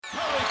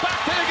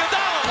Back to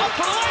Iguodala. Up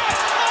for the layup.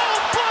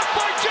 Oh, blocked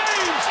by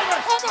James.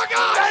 Oh, my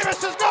God.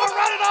 Davis is going to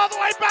run it all the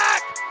way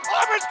back.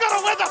 Auburn's going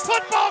to win the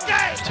football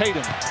game.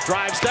 Tatum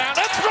drives down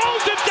and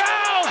throws it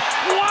down.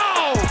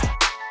 Wow.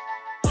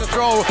 To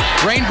throw,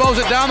 rainbows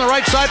it down the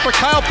right side for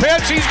Kyle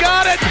Pitts. He's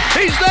got it.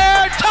 He's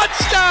there.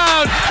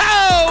 Touchdown.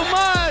 Oh,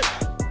 my.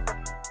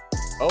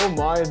 Oh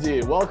my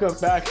indeed. Welcome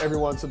back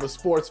everyone to the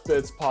Sports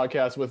Bits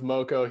podcast with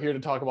Moko, here to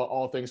talk about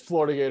all things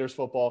Florida Gators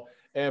football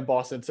and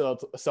Boston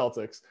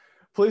Celtics.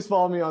 Please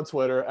follow me on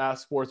Twitter at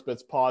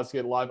SportsBitsPod to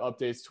get live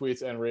updates,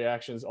 tweets, and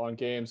reactions on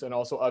games, and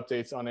also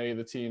updates on any of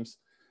the teams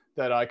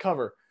that I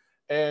cover.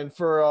 And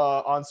for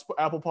on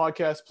Apple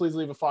Podcasts, please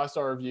leave a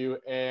 5-star review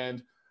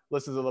and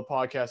listen to the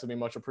podcast. It'd be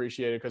much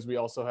appreciated because we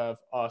also have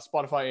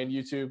Spotify and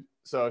YouTube.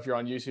 So if you're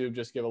on YouTube,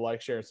 just give a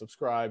like, share, and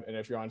subscribe. And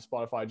if you're on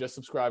Spotify, just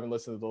subscribe and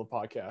listen to the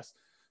podcast.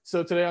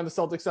 So today on the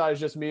Celtics side is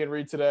just me and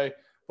Reed today,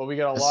 but we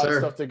got a lot of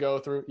stuff to go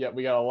through. Yeah,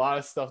 we got a lot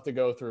of stuff to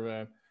go through,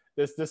 man.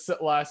 This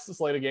last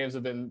slate of games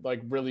have been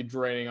like really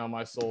draining on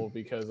my soul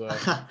because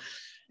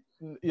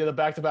the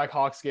back-to-back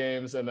Hawks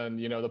games and then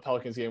the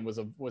Pelicans game was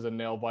a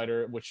nail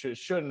biter, which it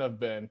shouldn't have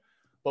been.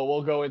 But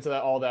we'll go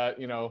into all that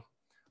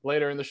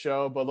later in the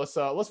show. But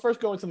let's first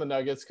go into the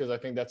Nuggets because I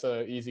think that's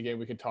an easy game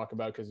we can talk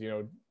about because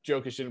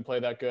Jokic didn't play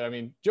that good. I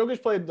mean,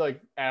 Jokic played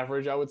like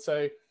average, I would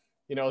say.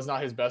 It's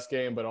not his best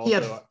game, but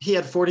also he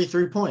had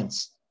 43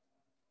 points.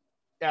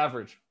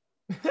 Average.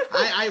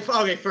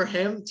 Okay, for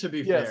him to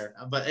be fair,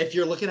 but if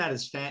you're looking at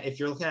his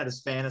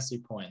fantasy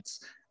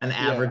points, an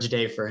average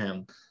day for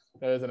him.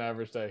 That is an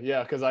average day.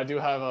 Yeah, because I do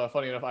have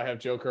funny enough, I have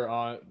Joker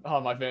on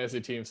my fantasy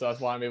team, so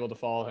that's why I'm able to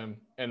follow him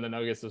and the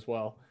Nuggets as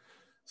well.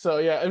 So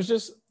yeah, it was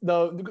just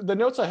the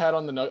notes I had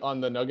on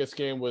the Nuggets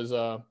game was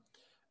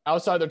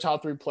outside their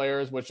top 3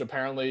 players, which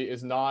apparently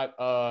is not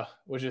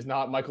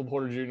Michael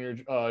Porter Jr.,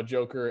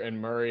 Joker, and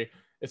Murray.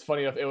 It's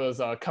funny enough, it was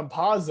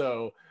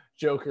Campazzo,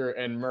 Joker,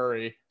 and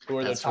Murray who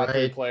are the top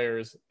 3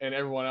 players, and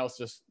everyone else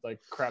just like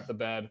crap the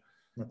bed.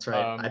 That's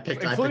right. I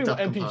picked up MPJ,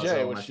 Campazzo on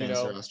my which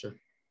fantasy roster.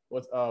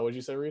 What'd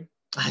you say, Reed?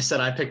 I said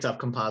I picked up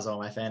Campazzo on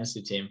my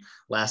fantasy team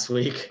last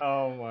week.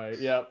 Oh my,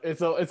 yeah,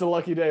 it's a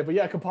lucky day, but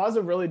yeah,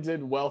 Campazzo really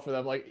did well for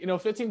them. Like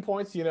 15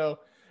 points, 8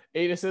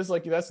 assists,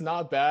 like that's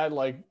not bad.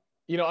 Like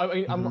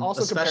I'm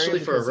also especially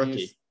for a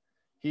rookie.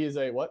 He is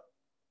a what?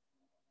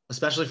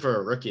 Especially for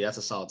a rookie, that's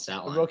a solid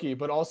stat line. A rookie,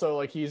 but also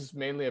like he's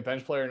mainly a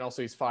bench player and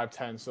also he's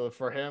 5'10". So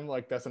for him,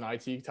 like that's an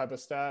IT type of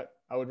stat.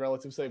 I would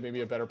relatively say maybe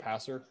a better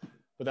passer,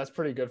 but that's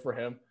pretty good for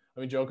him. I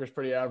mean, Joker's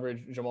pretty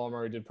average. Jamal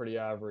Murray did pretty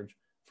average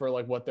for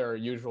like what their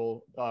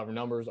usual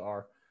numbers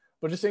are.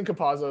 But just seeing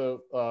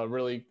Campazzo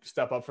really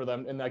step up for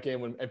them in that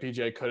game when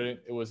MPJ couldn't,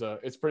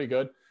 it's pretty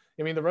good.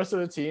 I mean, the rest of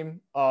the team,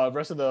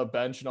 rest of the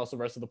bench, and also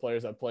the rest of the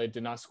players that played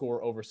did not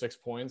score over 6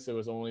 points. It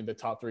was only the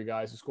top 3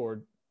 guys who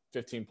scored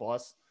 15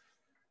 plus.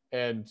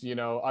 And,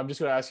 I'm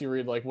just going to ask you,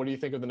 Reed, like, what do you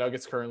think of the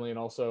Nuggets currently and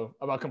also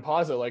about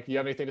Campazzo? Like, do you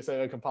have anything to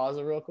say about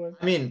Campazzo real quick?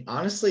 I mean,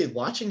 honestly,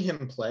 watching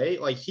him play,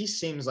 like, he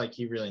seems like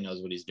he really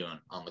knows what he's doing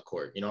on the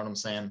court. You know what I'm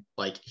saying?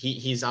 Like,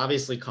 he's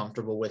obviously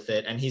comfortable with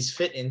it, and he's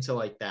fit into,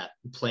 like, that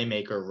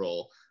playmaker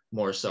role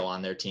more so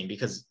on their team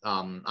because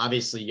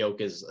obviously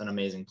Jokic is an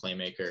amazing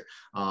playmaker,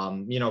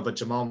 but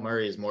Jamal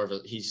Murray is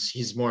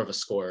he's more of a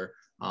scorer.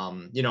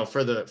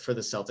 For the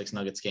Celtics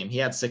Nuggets game, he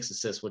had 6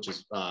 assists, which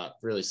is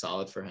really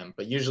solid for him,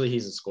 but usually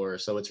he's a scorer.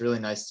 So it's really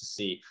nice to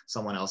see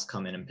someone else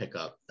come in and pick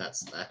up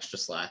that's extra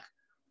slack.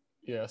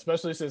 Yeah,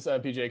 especially since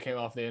PJ came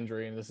off the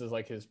injury, and this is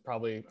like his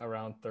probably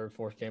around 3rd,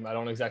 4th game. I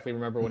don't exactly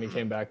remember when he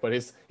came back, but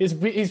he's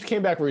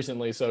came back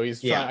recently, so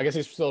I guess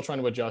he's still trying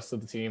to adjust to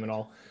the team and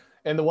all.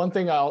 And the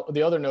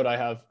the other note I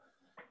have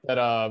that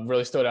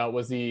really stood out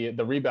was the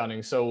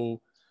rebounding. So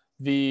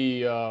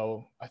the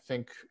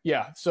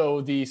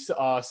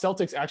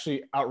Celtics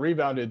actually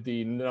out-rebounded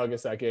the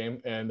Nuggets that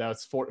game, and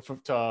that's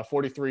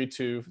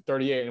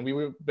 43-38. And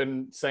we've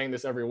been saying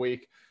this every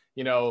week.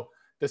 The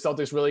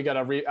Celtics really got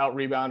to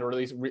out-rebound, or at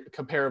least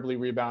comparably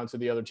rebound to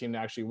the other team to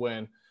actually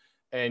win.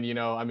 And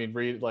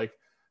Reed, like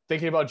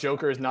thinking about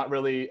Joker is not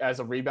really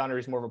as a rebounder;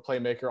 he's more of a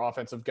playmaker,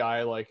 offensive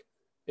guy. Like,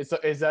 is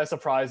that a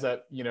surprise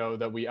that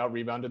that we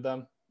out-rebounded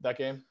them that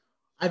game?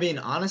 I mean,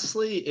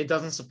 honestly, it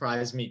doesn't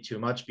surprise me too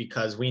much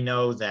because we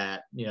know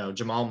that,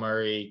 Jamal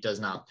Murray does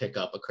not pick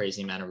up a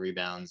crazy amount of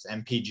rebounds.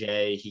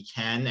 MPJ, he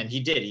can, and he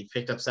did. He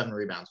picked up 7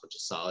 rebounds, which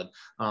is solid.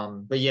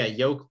 But yeah,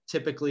 Jokic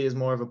typically is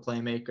more of a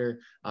playmaker,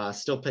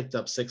 still picked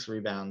up 6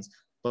 rebounds.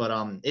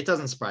 But it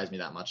doesn't surprise me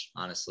that much,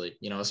 honestly,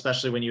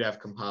 especially when you have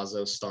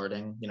Campazzo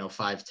starting,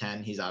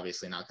 5'10". He's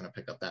obviously not going to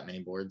pick up that many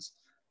boards.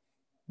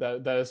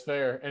 That is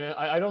fair. And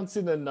I don't see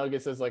the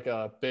Nuggets as like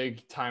a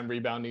big time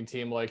rebounding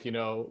team, like,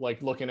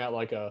 like looking at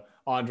like a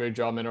Andre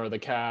Drummond or the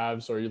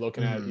Cavs, or you're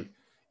looking at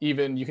you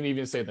can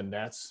even say the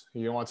Nets.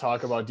 You want to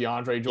talk about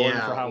DeAndre Jordan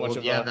for how much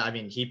of I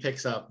mean, he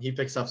picks up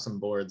some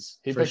boards.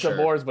 He picks up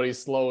boards, but he's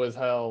slow as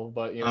hell.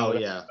 But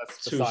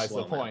that's besides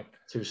the point. Man.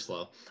 Too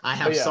slow. I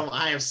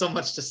have so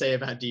much to say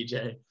about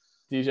DJ.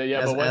 Yeah,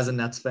 as a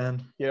Nets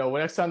fan.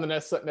 Next time the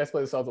Nets play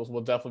the Celtics,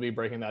 we'll definitely be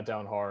breaking that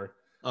down hard.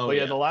 Oh, but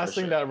yeah, yeah, the last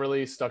for thing sure. that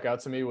really stuck out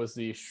to me was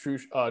the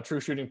true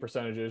shooting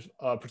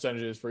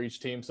percentages for each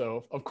team.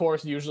 So of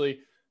course, usually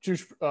true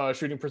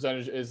shooting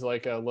percentage is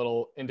like a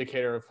little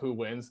indicator of who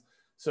wins.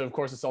 So of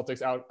course, the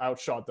Celtics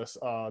outshot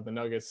the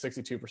Nuggets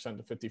 62%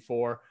 to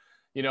 54.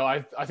 You know,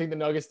 I think the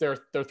Nuggets their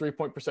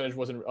 3-point percentage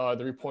wasn't the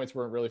 3 points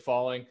weren't really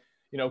falling.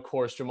 You know, of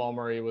course, Jamal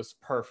Murray was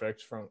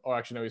perfect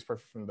he's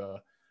perfect from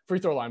the free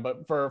throw line,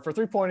 but for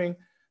 3 points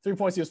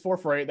he was 4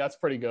 for 8. That's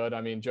pretty good.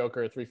 I mean,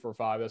 Joker 3 for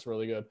 5. That's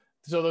really good.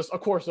 So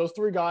those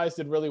 3 guys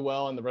did really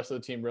well, and the rest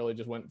of the team really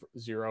just went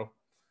 0.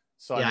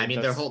 So Yeah, I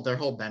mean their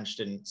whole bench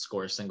didn't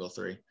score a single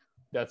 3.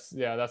 That's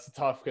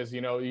tough because,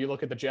 you know, you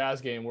look at the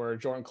Jazz game where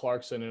Jordan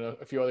Clarkson and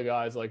a few other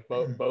guys like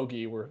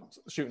Bogey were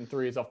shooting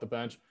threes off the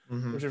bench,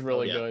 which is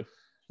really good.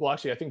 Well,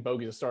 actually, I think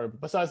Bogey's a starter.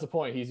 But besides the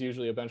point, he's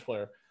usually a bench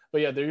player.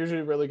 But yeah, they're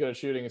usually really good at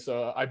shooting.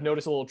 So I've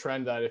noticed a little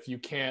trend that if you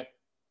can't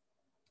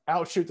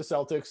outshoot the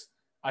Celtics,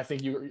 I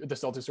think the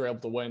Celtics are able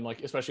to win,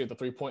 like especially at the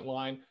 3-point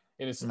line.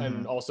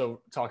 And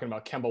also talking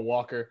about Kemba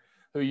Walker,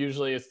 who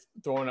usually is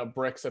throwing up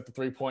bricks at the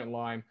 3-point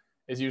line,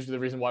 is usually the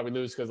reason why we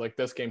lose, because like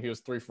this game he was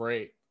 3 for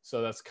 8.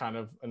 So that's kind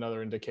of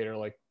another indicator,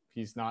 like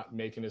he's not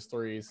making his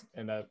threes,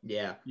 and that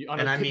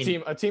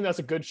a team that's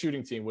a good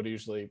shooting team would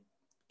usually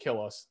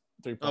kill us.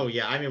 3 points. Oh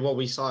yeah, I mean, well,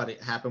 we saw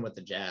it happen with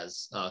the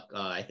Jazz.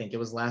 I think it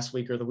was last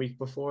week or the week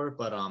before,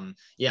 but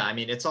yeah, I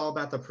mean, it's all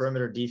about the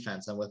perimeter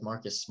defense, and with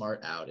Marcus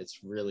Smart out, it's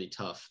really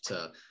tough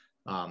to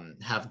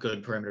have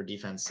good perimeter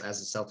defense as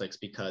the Celtics,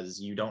 because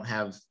you don't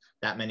have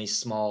that many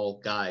small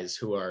guys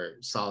who are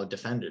solid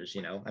defenders.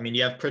 You know, I mean,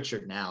 you have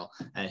Pritchard now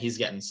and he's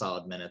getting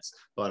solid minutes,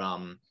 but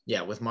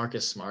yeah, with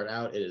Marcus Smart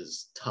out, it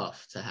is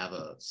tough to have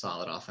a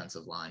solid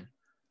offensive line.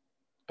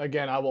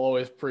 Again, I will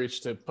always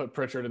preach to put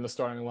Pritchard in the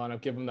starting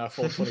lineup, give him that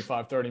full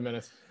 25, 30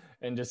 minutes,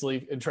 and just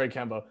leave and trade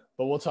Kemba.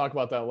 But we'll talk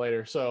about that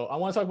later. So I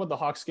want to talk about the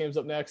Hawks games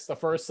up next. The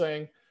first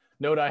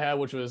note I had,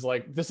 which was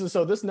like, this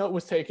note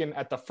was taken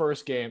at the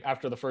first game,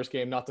 after the first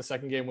game, not the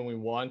second game when we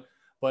won.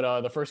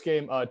 But the first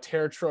game,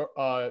 Trey tore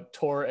the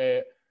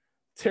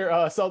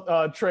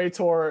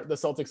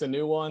Celtics a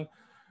new one.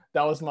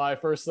 That was my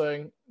first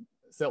thing.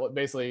 So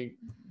basically,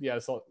 yeah,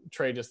 so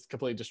Trey just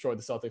completely destroyed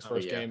the Celtics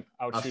first game,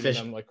 out shooting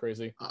them like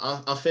crazy.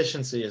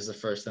 Efficiency is the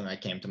first thing that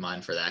came to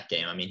mind for that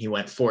game. I mean, he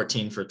went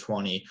 14 for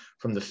 20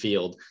 from the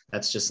field.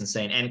 That's just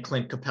insane. And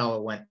Clint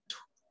Capella went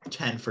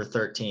 10 for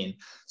 13.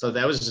 So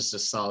that was just a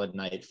solid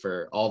night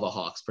for all the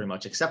Hawks, pretty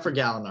much, except for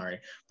Gallinari.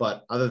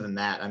 But other than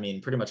that, I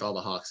mean, pretty much all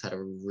the Hawks had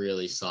a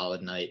really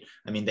solid night.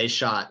 I mean, they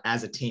shot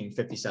as a team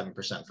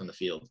 57% from the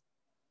field.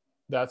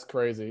 That's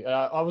crazy.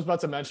 I was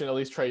about to mention at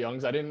least Trae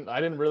Young's. I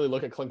didn't really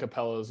look at Clint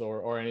Capella's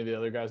or any of the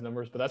other guys'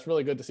 numbers, but that's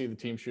really good to see the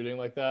team shooting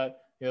like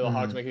that. You know, the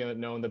Hawks making it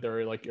known that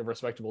they're like a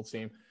respectable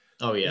team.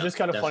 Oh yeah, it's just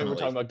kind of funny we're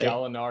talking about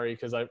Gallinari,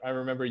 because I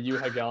remember you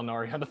had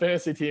Gallinari on the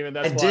fantasy team, and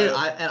that's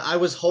I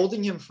was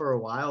holding him for a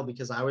while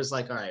because I was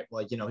like, all right,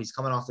 well, you know, he's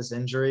coming off this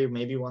injury.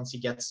 Maybe once he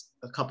gets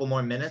a couple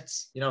more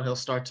minutes, you know, he'll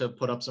start to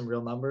put up some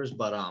real numbers.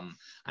 But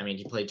I mean,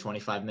 he played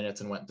 25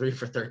 minutes and went 3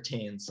 for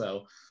 13,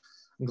 so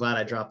I'm glad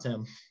I dropped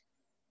him.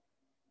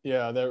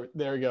 Yeah,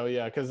 there we go.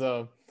 Yeah, because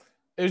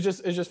it's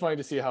just funny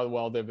to see how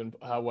well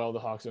the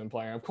Hawks have been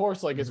playing. Of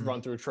course, like it's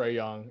run through Trae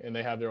Young, and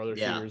they have their other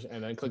shooters,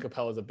 and then Clint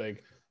Capella is a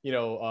big, you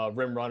know,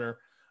 rim runner,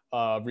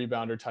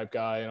 rebounder type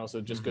guy, and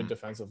also just good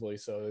defensively.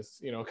 So it's,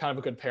 you know, kind of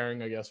a good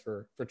pairing, I guess,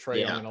 for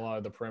Trae Young and a lot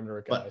of the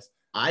perimeter guys.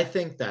 But I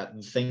think that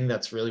the thing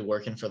that's really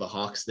working for the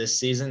Hawks this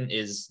season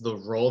is the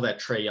role that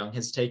Trae Young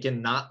has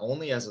taken, not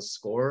only as a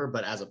scorer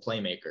but as a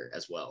playmaker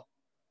as well.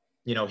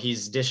 You know,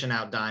 he's dishing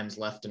out dimes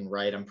left and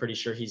right. I'm pretty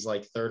sure he's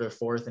like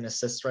 3rd or 4th in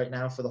assists right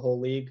now for the whole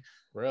league.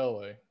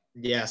 Really?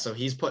 Yeah, so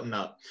he's putting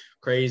up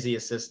crazy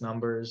assist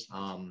numbers.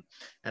 And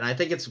I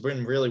think it's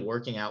been really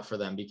working out for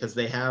them because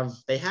they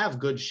have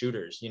good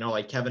shooters. You know,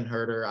 like Kevin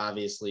Huerter,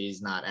 obviously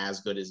he's not as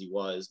good as he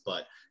was,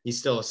 but he's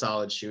still a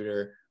solid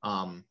shooter.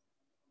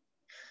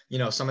 You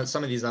know, some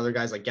of these other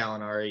guys like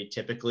Gallinari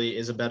typically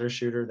is a better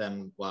shooter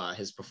than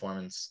his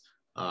performance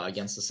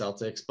against the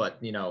Celtics. But,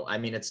 you know, I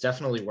mean, it's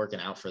definitely working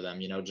out for them,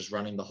 you know, just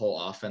running the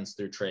whole offense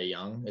through Trae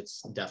Young.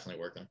 It's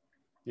definitely working.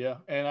 Yeah.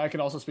 And I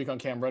can also speak on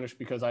Cam Reddish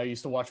because I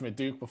used to watch him at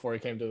Duke before he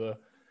came to the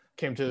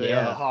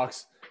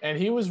Hawks, and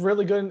he was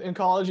really good in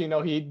college. You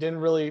know, he didn't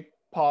really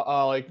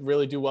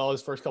really do well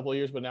his first couple of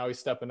years, but now he's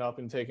stepping up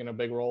and taking a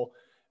big role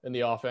in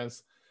the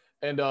offense.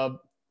 And the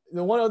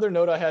one other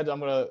note I had, I'm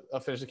going to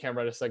finish the Cam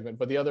Reddish segment,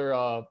 but the other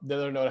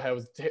note I had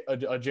was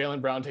a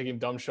Jaylen Brown taking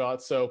dumb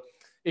shots. So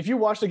if you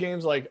watch the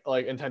games like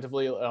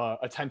attentively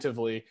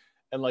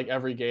and like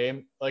every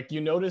game, like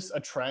you notice a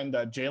trend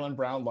that Jaylen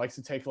Brown likes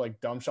to take like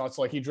dumb shots.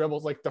 Like he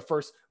dribbles like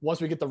once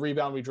we get the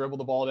rebound, we dribble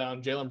the ball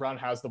down. Jaylen Brown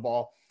has the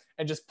ball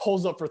and just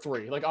pulls up for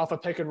 3, like off a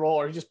pick and roll,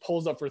 or he just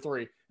pulls up for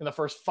 3 in the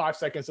first 5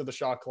 seconds of the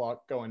shot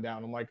clock going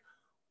down. I'm like,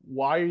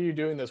 why are you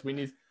doing this?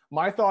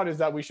 My thought is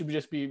that we should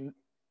just be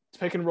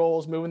pick and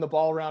rolls, moving the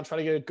ball around, trying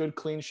to get a good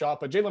clean shot.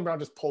 But Jaylen Brown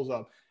just pulls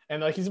up,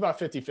 and like he's about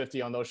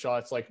 50-50 on those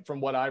shots, like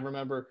from what I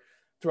remember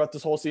throughout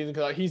this whole season,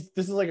 because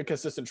this is like a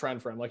consistent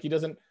trend for him. Like he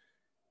doesn't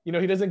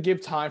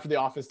give time for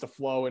the offense to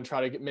flow and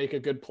try to make a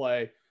good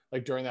play.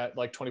 like during that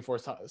like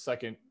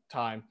 24-second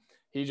time.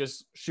 He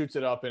just shoots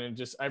it up, and it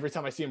just every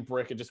time I see him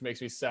brick, it just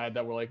makes me sad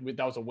that we're like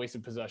that was a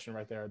wasted possession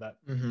right there that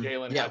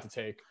Jalen had to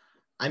take.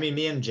 I mean,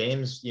 me and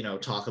James,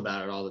 talk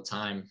about it all the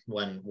time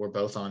when we're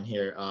both on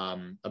here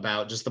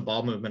about just the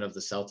ball movement of the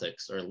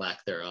Celtics or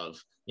lack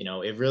thereof.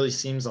 It really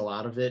seems a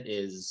lot of it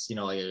is,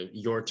 like a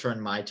your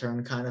turn, my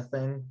turn kind of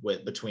thing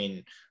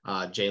between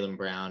Jaylen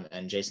Brown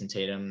and Jason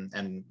Tatum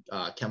and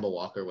Kemba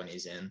Walker when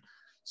he's in.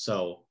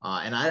 So,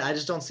 and I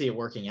just don't see it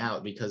working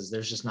out because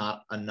there's just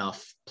not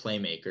enough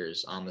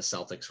playmakers on the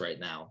Celtics right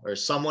now, or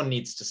someone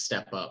needs to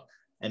step up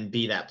and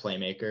be that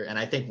playmaker. And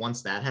I think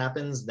once that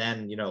happens,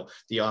 then,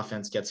 the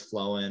offense gets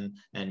flowing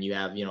and you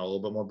have, a little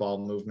bit more ball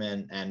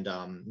movement and,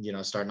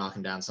 start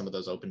knocking down some of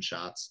those open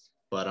shots.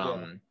 But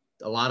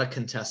a lot of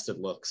contested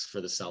looks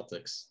for the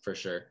Celtics for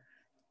sure.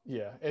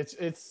 Yeah,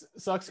 it's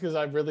sucks because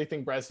I really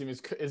think Brad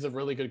Stevens is a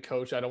really good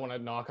coach. I don't want to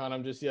knock on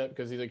him just yet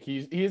because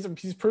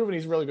he's proven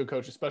he's a really good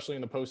coach, especially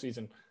in the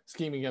postseason,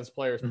 scheming against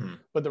players.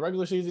 But the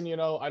regular season,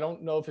 I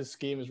don't know if his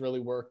scheme is really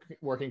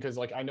working because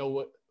like I know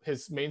what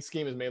his main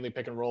scheme is, mainly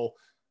pick and roll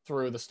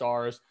through the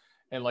stars,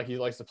 and like he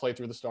likes to play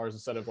through the stars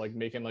instead of like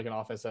making like an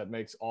offense that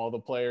makes all the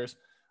players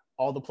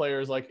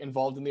like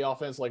involved in the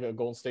offense like a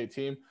Golden State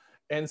team.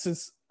 And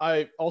since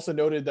I also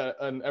noted that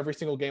in every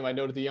single game, I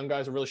noted the young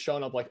guys are really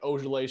showing up, like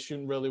Ojale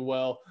shooting really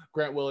well.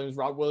 Grant Williams,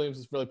 Rob Williams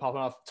is really popping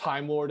off.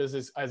 Time Lord as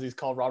he's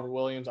called, Robert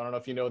Williams. I don't know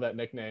if you know that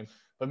nickname,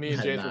 but me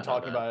and James were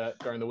talking about it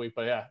during the week.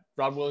 But yeah,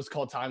 Rob Williams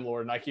called Time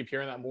Lord, and I keep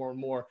hearing that more and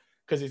more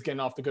because he's getting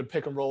off the good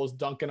pick and rolls,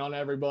 dunking on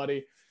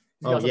everybody.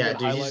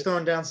 He's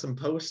throwing down some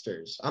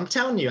posters. I'm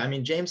telling you, I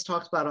mean, James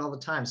talks about it all the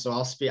time, so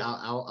I'll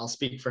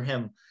speak for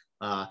him.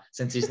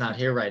 Since he's not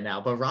here right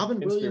now, but Robin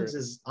Williams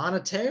is on a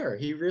tear.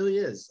 He really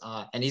is.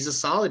 And he's a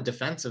solid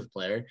defensive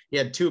player. He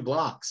had 2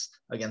 blocks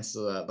against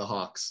the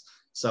Hawks.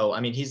 So,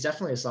 I mean, he's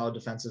definitely a solid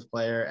defensive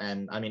player.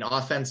 And I mean,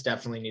 offense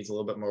definitely needs a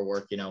little bit more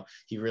work.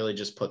 He really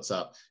just puts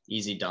up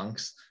easy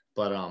dunks,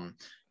 but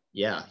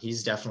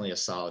he's definitely a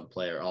solid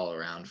player all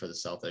around for the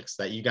Celtics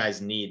that you guys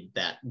need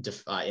that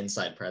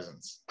inside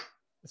presence.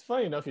 It's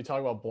funny enough you talk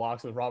about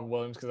blocks with Robert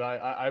Williams because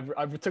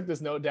I took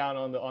this note down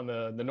on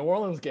the New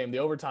Orleans game, the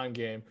overtime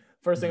game.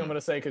 First thing I'm going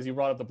to say, because you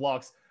brought up the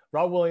blocks,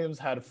 Rob Williams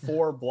had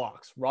 4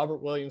 blocks.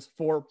 Robert Williams,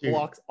 4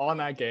 blocks on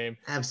that game.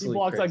 Absolutely, he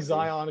blocked crazy. Like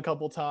Zion a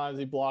couple times.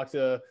 He blocked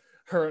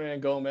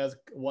Hernan Gomez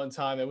one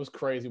time. It was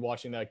crazy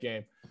watching that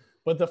game.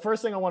 But the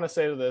first thing I want to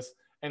say to this,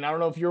 and I don't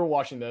know if you're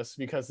watching this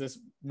because this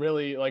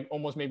really like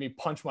almost made me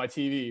punch my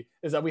TV,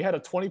 is that we had a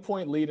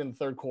 20-point lead in the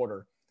third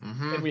quarter.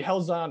 And we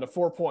held Zion to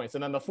 4 points.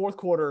 And then the fourth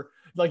quarter,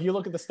 like you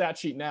look at the stat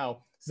sheet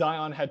now,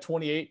 Zion had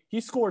 28. He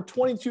scored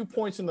 22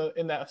 points in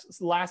that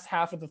last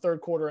half of the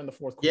third quarter and the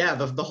fourth quarter. Yeah,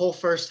 the whole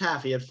first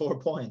half, he had 4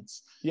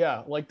 points.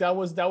 Yeah, like that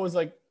was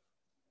like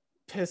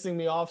pissing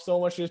me off so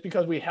much just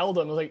because we held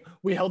them. It was like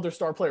we held their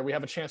star player. We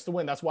have a chance to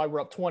win. That's why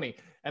we're up 20.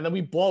 And then we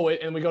blow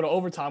it and we go to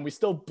overtime. We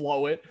still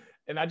blow it.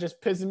 And that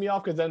just pisses me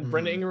off because then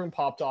Brandon Ingram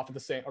popped off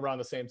around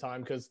the same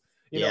time because,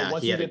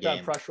 once you get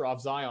that pressure off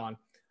Zion,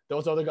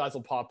 those other guys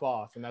will pop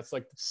off. And that's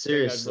like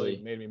seriously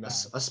really made me mad.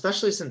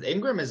 Especially since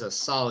Ingram is a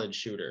solid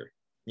shooter.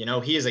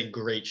 He is a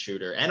great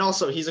shooter. And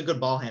also he's a good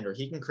ball handler.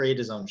 He can create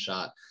his own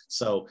shot.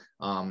 So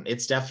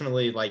it's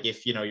definitely like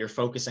if, you're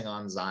focusing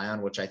on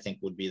Zion, which I think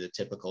would be the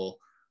typical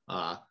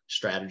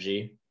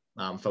strategy,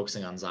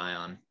 focusing on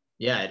Zion.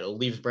 Yeah, it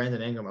leaves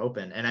Brandon Ingram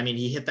open. And I mean,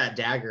 he hit that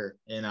dagger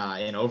in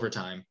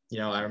overtime.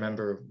 I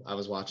remember I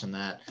was watching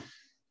that.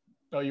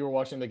 Oh, you were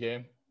watching the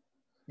game?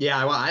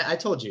 Yeah, I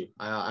told you.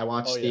 I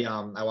watched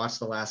I watched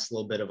the last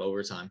little bit of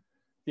overtime.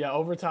 Yeah,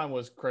 overtime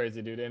was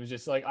crazy, dude. And it's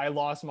just like I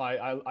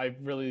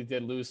really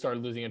did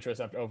started losing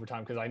interest after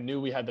overtime because I knew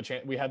we had the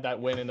chance. We had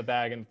that win in the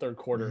bag in the third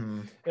quarter,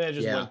 and it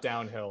just went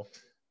downhill.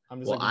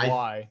 I'm just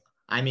why?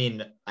 I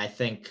mean,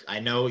 I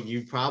know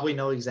you probably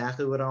know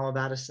exactly what I'm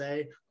about to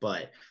say,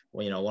 but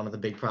one of the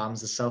big problems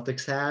the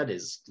Celtics had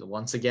is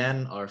once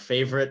again our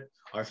favorite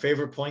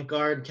point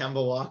guard,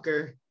 Kemba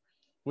Walker.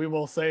 We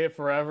will say it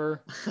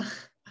forever.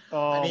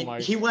 Oh, I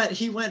mean, he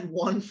went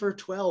 1 for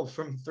 12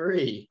 from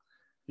 3.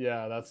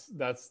 Yeah,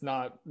 that's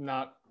not.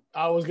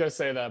 I was gonna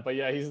say that, but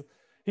yeah, he's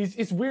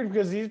it's weird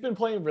because he's been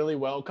playing really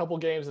well a couple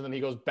games and then he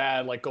goes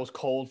bad, like goes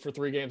cold for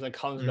 3 games and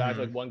comes back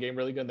like one game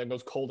really good, and then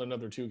goes cold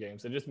another 2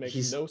 games. It just makes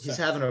no sense. He's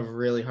having a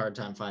really hard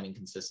time finding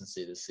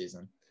consistency this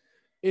season.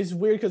 It's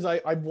weird because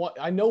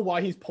I know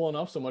why he's pulling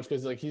up so much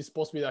because like he's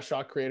supposed to be that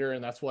shot creator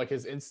and that's like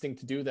his instinct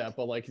to do that,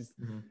 but like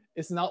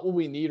it's not what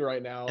we need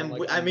right now. And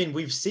like, I mean,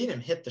 we've seen him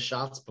hit the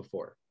shots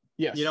before.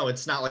 Yes.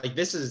 It's not like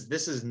this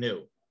is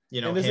new.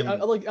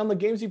 Like on the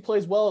games he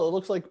plays well, it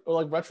looks like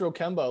retro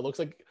Kemba. It looks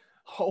like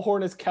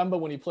Hornets Kemba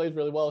when he plays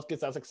really well. It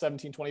gets out like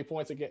 17, 20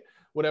 points again,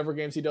 whatever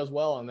games he does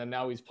well. And then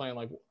now he's playing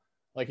like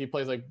he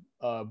plays like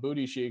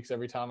booty cheeks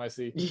every time I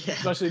see,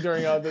 especially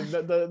during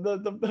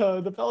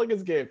the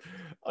Pelicans game.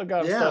 Oh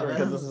God, I'm stuttering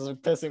because this is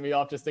pissing me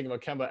off just thinking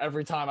about Kemba.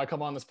 Every time I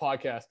come on this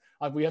podcast,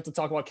 we have to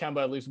talk about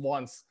Kemba at least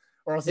once,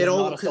 or else it's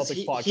not a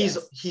Celtics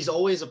podcast. He's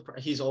always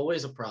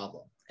a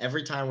problem.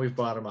 Every time we've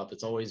brought him up,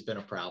 it's always been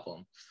a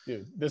problem.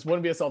 Dude, this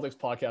wouldn't be a Celtics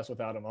podcast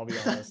without him. I'll be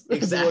honest.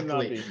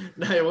 Exactly.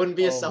 No, it wouldn't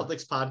be a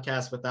Celtics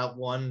podcast without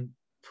one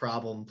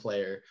problem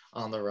player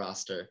on the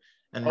roster.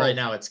 And right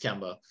now it's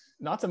Kemba.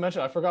 Not to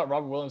mention, I forgot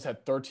Robert Williams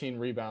had 13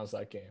 rebounds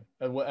that game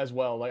as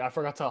well. Like, I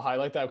forgot to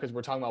highlight that because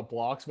we're talking about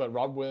blocks, but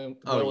Robert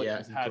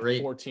Williams had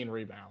 14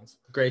 rebounds.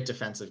 Great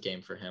defensive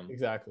game for him.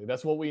 Exactly.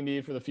 That's what we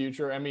need for the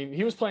future. I mean,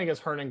 he was playing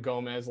against Hernan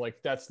Gomez. Like,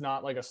 that's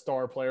not like a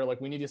star player.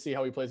 Like, we need to see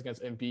how he plays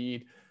against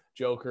Embiid,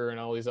 Joker, and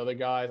all these other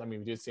guys. I mean,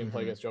 we did see him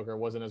play against Joker. It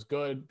wasn't as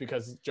good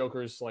because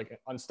Joker's like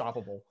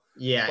unstoppable.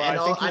 Yeah. But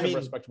I think he's a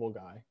respectable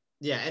guy.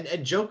 Yeah,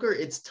 and Joker,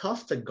 it's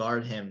tough to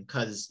guard him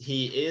because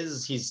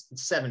he's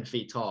 7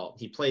 feet tall.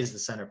 He plays the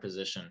center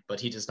position, but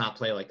he does not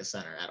play like a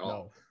center at all.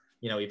 No.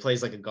 You know, he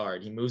plays like a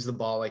guard. He moves the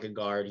ball like a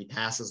guard. He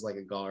passes like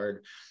a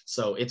guard.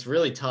 So it's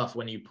really tough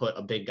when you put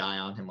a big guy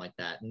on him like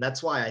that. And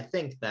that's why I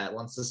think that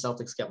once the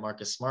Celtics get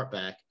Marcus Smart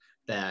back,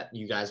 that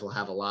you guys will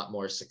have a lot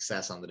more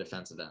success on the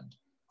defensive end.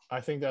 I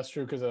think that's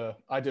true because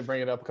I did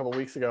bring it up a couple of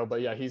weeks ago, but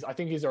yeah, I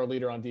think he's our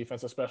leader on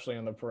defense, especially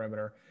on the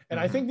perimeter. And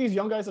I think these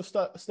young guys have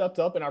stepped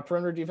up, and our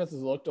perimeter defense has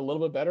looked a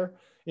little bit better.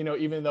 You know,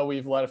 even though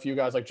we've let a few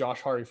guys like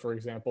Josh Hart, for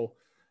example,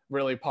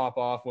 really pop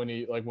off when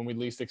we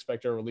least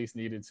expected or least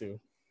needed to,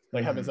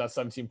 like having that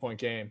 17-point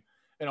game.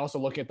 And also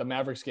looking at the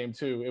Mavericks game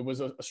too, it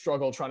was a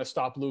struggle trying to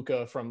stop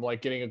Luka from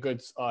like getting a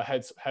good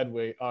head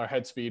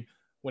speed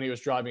when he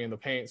was driving in the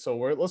paint. So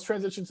let's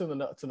transition to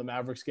the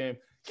Mavericks game.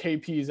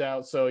 KP's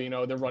out, so you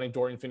know they're running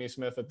Dorian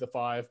Finney-Smith at the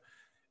 5,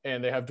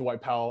 and they have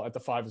Dwight Powell at the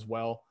 5 as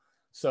well.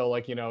 So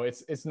like, you know,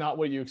 it's not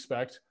what you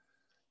expect,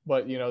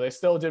 but you know they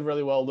still did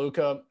really well.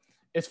 Luka,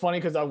 it's funny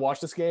because I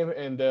watched this game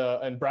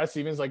and Brad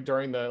Stevens like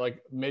during the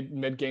like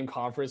mid game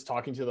conference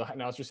talking to the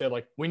announcer said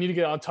like we need to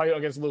get on tight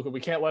against Luka.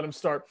 We can't let him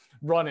start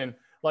running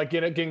like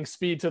getting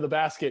speed to the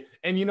basket.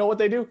 And you know what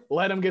they do?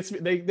 Let him get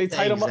speed. They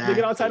tight him up. They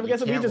get on tight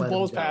against him. He just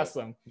blows past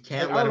them. I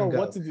don't know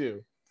what to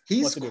do.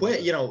 He's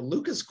quick. You know,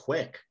 Luka's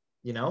quick.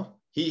 You know,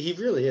 he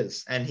really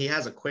is. And he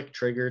has a quick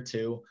trigger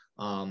too.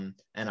 And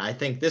I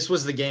think this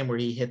was the game where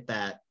he hit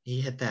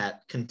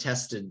that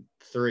contested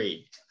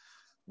 3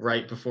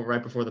 right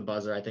before the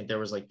buzzer. I think there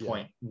was like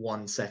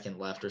 0.1 second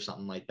left or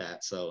something like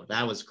that. So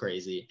that was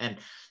crazy. And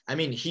I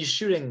mean, he's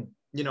shooting,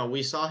 you know,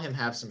 we saw him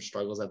have some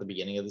struggles at the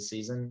beginning of the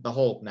season. The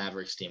whole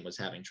Mavericks team was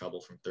having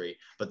trouble from 3,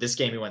 but this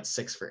game he went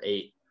 6 for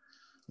 8.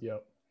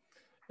 Yep.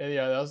 And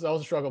yeah, that was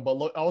a struggle. But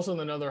look, also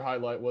another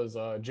highlight was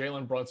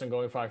Jalen Brunson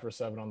going 5 for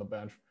 7 on the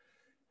bench.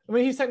 I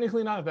mean, he's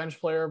technically not a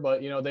bench player,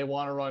 but, you know, they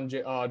want to run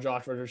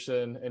Josh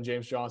Richardson and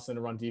James Johnson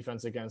to run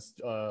defense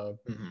against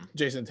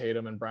Jason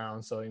Tatum and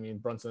Brown. So, I mean,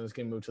 Brunson is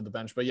going to move to the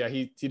bench. But, yeah,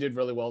 he did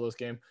really well this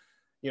game.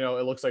 You know,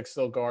 it looks like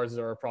still guards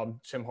are a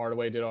problem. Tim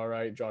Hardaway did all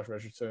right, Josh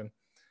Richardson.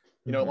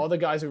 You know, all the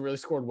guys who really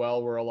scored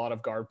well were a lot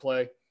of guard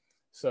play.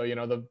 So, you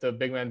know, the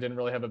big men didn't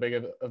really have a big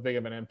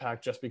of an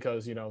impact just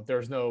because, you know,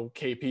 there's no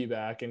KP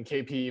back. And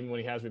KP, even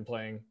when he has been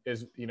playing,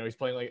 is, you know, he's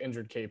playing like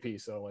injured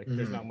KP. So, like,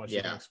 there's not much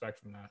you can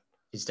expect from that.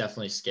 He's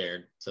definitely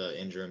scared to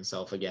injure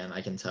himself again.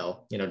 I can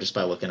tell, you know, just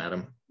by looking at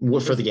him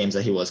for the games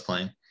that he was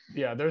playing.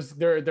 Yeah, there is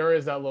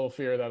that little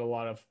fear that a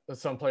lot of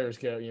some players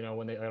get, you know,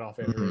 when they get off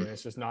injury, and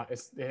it's just not,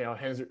 it's, you know,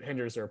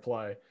 hinders their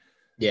play.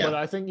 Yeah. But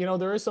I think, you know,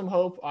 there is some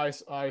hope.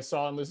 I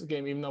saw in this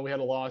game, even though we had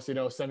a loss, you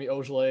know, Semi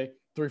Ojeleye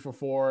 3 for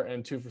 4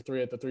 and 2 for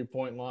 3 at the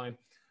 3-point line.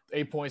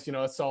 8 points, you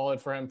know, it's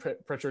solid for him.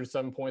 Pritchard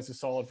 7 points is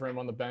solid for him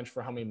on the bench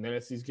for how many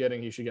minutes he's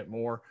getting. He should get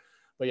more.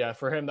 But yeah,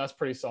 for him, that's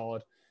pretty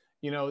solid.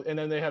 You know, and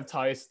then they have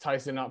Tice.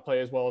 Tice did not play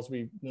as well as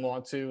we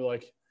want to.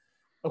 Like,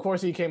 of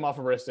course, he came off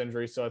a wrist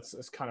injury, so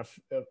it's kind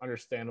of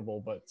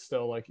understandable. But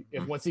still, like,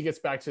 if once he gets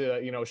back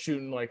to, you know,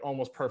 shooting like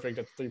almost perfect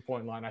at the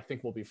 3-point line, I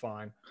think we'll be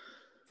fine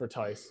for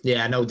Tice.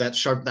 Yeah, no, that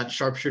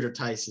sharpshooter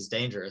Tice is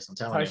dangerous. I'm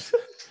telling you.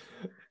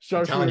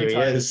 I'm telling you, he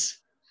is.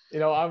 You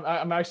know,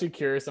 I'm actually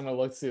curious. I'm gonna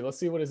let's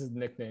see what his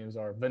nicknames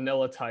are.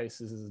 Vanilla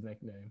Tice is his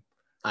nickname.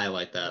 I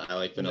like that. I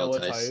like Vanilla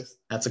Tice.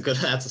 That's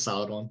a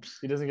solid one.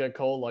 He doesn't get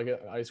cold like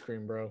ice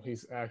cream, bro.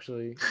 He's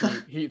actually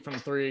heat from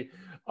 3.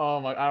 Oh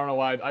my, I don't know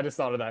why. I just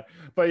thought of that.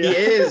 But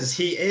yeah.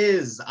 He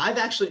is. I've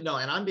actually, no,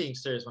 and I'm being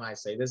serious when I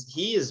say this.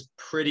 He is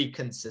pretty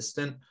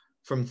consistent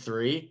from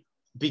 3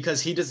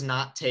 because he does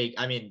not take,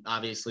 I mean,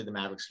 obviously the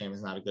Mavericks game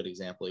is not a good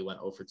example. He went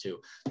 0 for 2.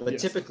 But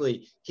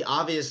typically, he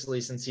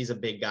obviously, since he's a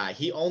big guy,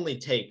 he only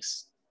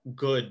takes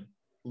good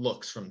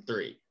looks from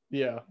 3.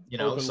 Yeah, you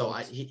know, so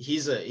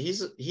he's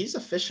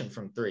efficient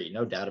from 3,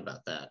 no doubt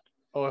about that.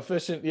 Oh,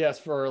 efficient, yes,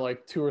 for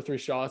like 2 or 3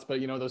 shots,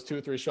 but you know those 2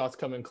 or 3 shots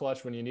come in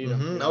clutch when you need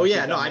them. You know, oh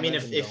yeah, no, I mean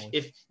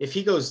if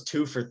he goes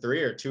 2 for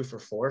 3 or 2 for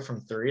 4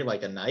 from 3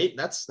 like a night,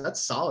 that's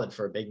solid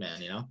for a big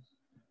man. You know,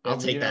 I'll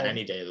take that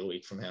any day of the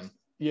week from him.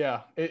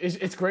 Yeah,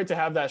 it's great to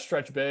have that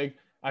stretch big.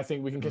 I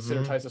think we can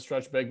consider Tice a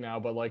stretch big now,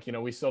 but like, you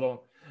know,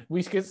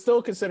 we can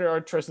still consider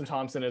our Tristan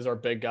Thompson as our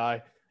big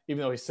guy,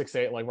 even though he's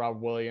 6'8" like Robert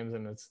Williams,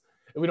 and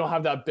we don't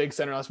have that big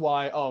center. That's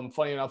why,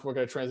 funny enough, we're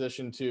going to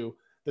transition to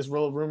this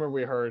real rumor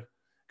we heard.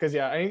 Because,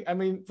 yeah, I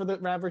mean, for the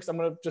Mavericks, I'm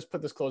going to just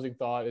put this closing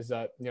thought is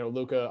that, you know,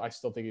 Luka, I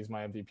still think he's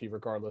my MVP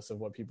regardless of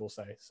what people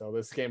say. So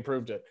this game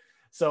proved it.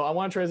 So I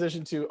want to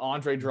transition to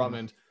Andre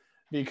Drummond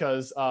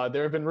because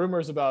there have been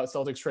rumors about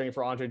Celtics trading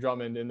for Andre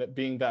Drummond and that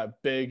being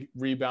that big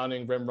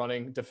rebounding, rim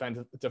running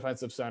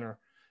defensive center.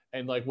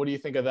 And like, what do you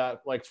think of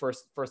that? Like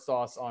first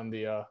thoughts on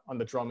the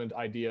Drummond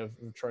idea of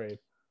trade?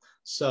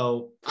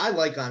 So I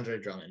like Andre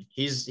Drummond.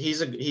 He's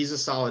a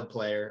solid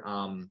player.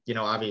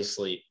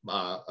 Obviously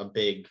a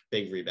big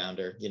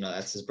rebounder.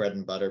 That's his bread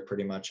and butter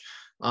pretty much.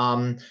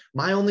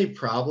 My only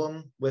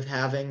problem with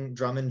having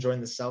Drummond join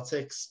the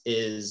Celtics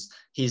is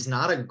he's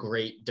not a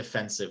great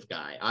defensive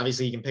guy.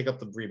 Obviously he can pick up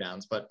the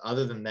rebounds, but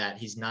other than that,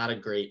 he's not a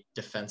great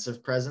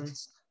defensive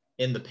presence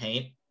in the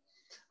paint.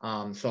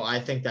 So I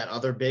think that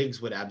other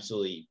bigs would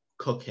absolutely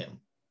cook him,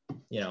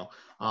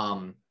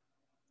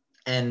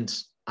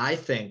 and I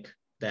think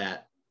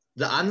that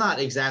I'm not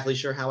exactly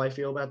sure how I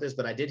feel about this,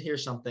 but I did hear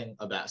something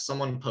about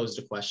someone posed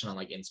a question on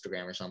like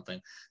Instagram or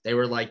something. They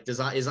were like, is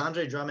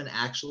Andre Drummond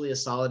actually a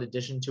solid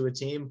addition to a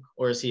team,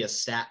 or is he a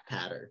stat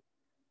patter?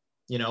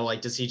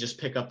 Does he just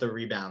pick up the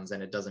rebounds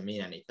and it doesn't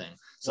mean anything?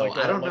 So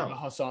I don't know.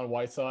 Hassan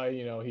Whiteside,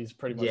 he's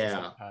pretty much a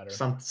stat patter.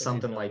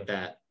 Something like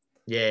that.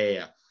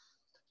 Yeah.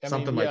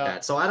 Something like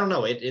that. So I don't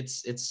know.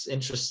 It's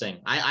interesting.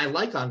 I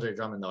like Andre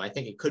Drummond though. I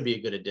think it could be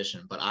a good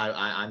addition, but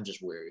I'm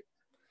just weary.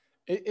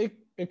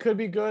 It could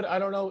be good. I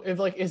don't know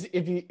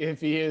if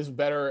he is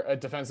better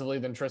defensively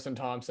than Tristan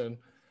Thompson,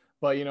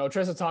 but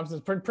Tristan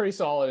Thompson's pretty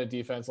solid at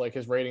defense. Like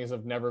his ratings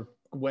have never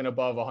went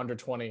above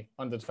 120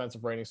 on the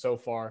defensive rating so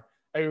far.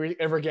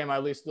 Every game I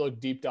at least look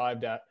deep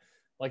dived at,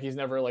 like he's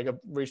never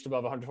reached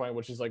above 120,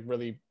 which is like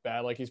really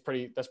bad. Like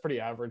that's pretty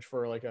average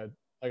for like an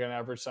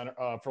average center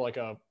for like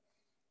a,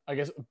 I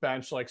guess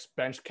bench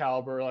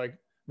caliber, like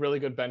really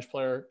good bench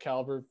player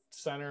caliber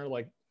center.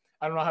 Like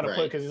I don't know how to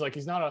put it because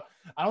he's not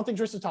I don't think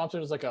Tristan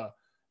Thompson is like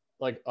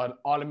an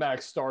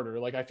automatic starter.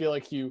 Like I feel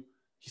like he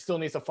still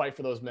needs to fight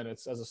for those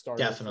minutes as a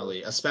starter.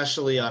 Definitely,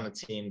 especially on a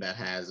team that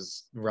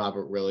has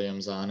Robert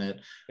Williams on it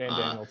and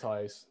Daniel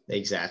Tice.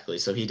 Exactly.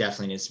 So he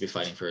definitely needs to be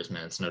fighting for his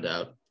minutes, no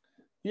doubt.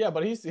 Yeah,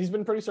 but he's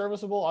been pretty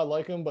serviceable. I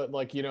like him, but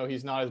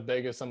he's not as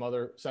big as some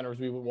other centers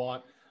we would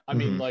want. I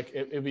mean, like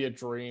it'd be a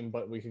dream,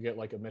 but we could get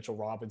like a Mitchell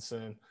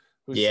Robinson,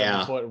 who's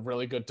 7 foot,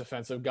 really good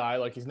defensive guy.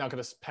 Like he's not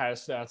going to pad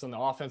stats on the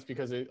offense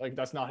because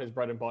that's not his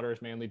bread and butter.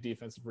 It's mainly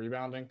defensive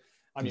rebounding.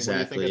 I mean,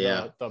 exactly, what do you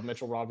think of the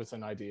Mitchell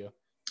Robinson idea?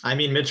 I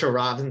mean, Mitchell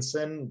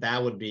Robinson,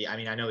 that would be. I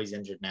mean, I know he's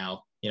injured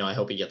now. I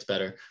hope he gets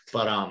better.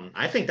 But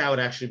I think that would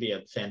actually be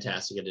a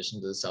fantastic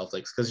addition to the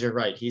Celtics because you're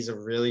right. He's a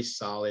really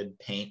solid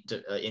paint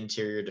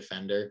interior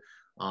defender.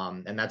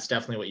 And that's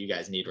definitely what you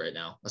guys need right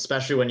now,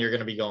 especially when you're going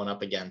to be going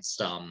up against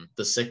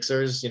the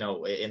Sixers, in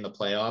the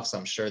playoffs.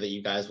 I'm sure that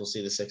you guys will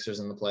see the Sixers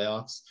in the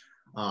playoffs.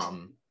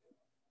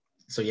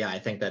 So yeah, I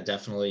think that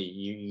definitely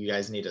you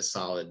guys need a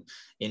solid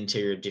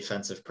interior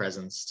defensive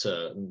presence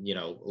to,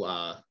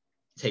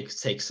 take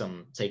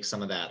some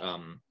of that,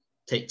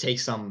 take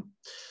some,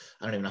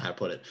 I don't even know how to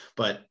put it,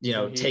 but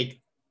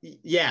take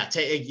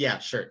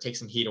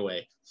some heat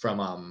away from,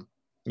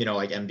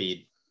 like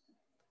Embiid.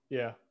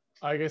 Yeah.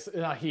 I guess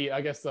not heat. I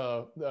guess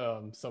some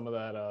of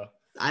that.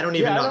 I don't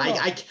even know.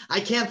 I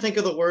can't think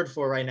of the word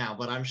for right now,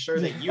 but I'm sure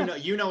that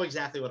you know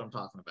exactly what I'm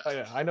talking about. Oh,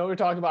 yeah, I know what you're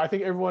talking about. I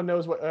think everyone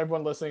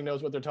listening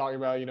knows what they're talking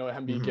about.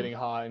 Embiid getting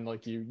hot and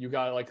like you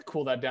gotta like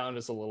cool that down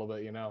just a little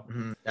bit.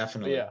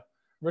 Definitely. But yeah,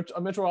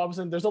 Mitchell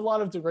Robinson. There's a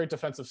lot of great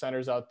defensive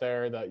centers out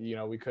there that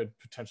we could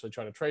potentially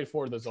try to trade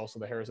for. There's also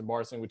the Harrison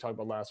Barnes thing we talked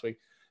about last week.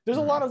 There's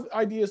a lot of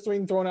ideas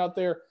being thrown out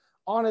there.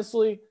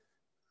 Honestly,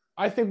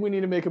 I think we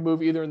need to make a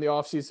move either in the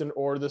offseason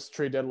or this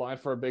trade deadline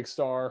for a big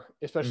star,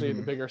 especially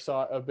the bigger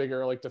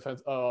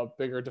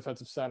bigger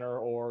defensive center,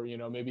 or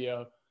maybe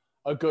a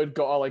good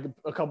like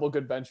a couple of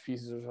good bench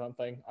pieces or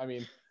something. I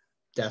mean,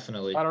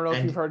 definitely. I don't know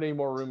if you've heard any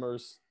more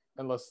rumors,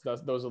 unless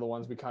those are the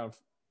ones we kind of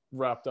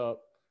wrapped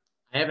up.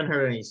 I haven't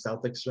heard any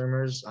Celtics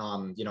rumors.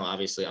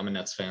 Obviously I'm a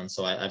Nets fan,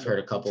 so I've heard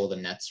a couple of the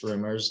Nets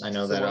rumors. I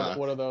know that.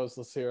 What are those?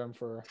 Let's hear them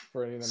for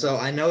any of them. So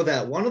I know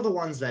that one of the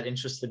ones that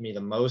interested me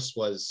the most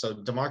was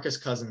DeMarcus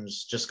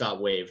Cousins just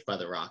got waived by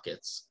the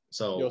Rockets.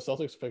 So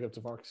Celtics pick up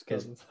DeMarcus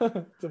Cousins.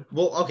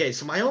 Well, okay.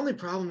 So my only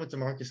problem with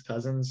DeMarcus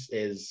Cousins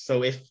is,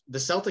 if the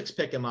Celtics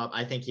pick him up,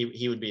 I think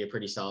he would be a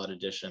pretty solid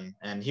addition,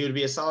 and he would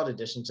be a solid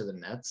addition to the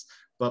Nets.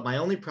 But my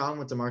only problem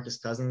with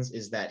DeMarcus Cousins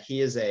is that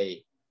he is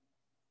a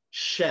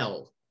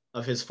shell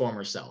of his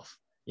former self.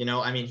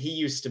 I mean,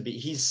 he's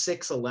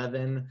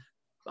 6'11".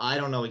 I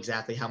don't know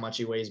exactly how much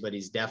he weighs, but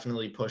he's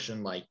definitely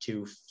pushing like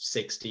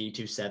 260,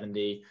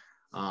 270,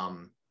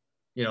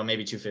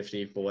 maybe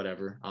 250, but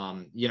whatever.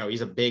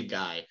 He's a big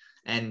guy,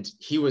 and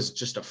he was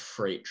just a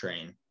freight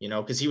train,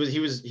 because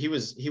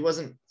he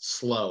wasn't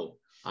slow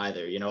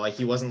either, like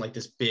he wasn't like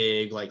this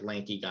big, like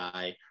lanky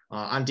guy.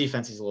 On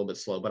defense, he's a little bit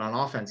slow, but on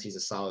offense, he's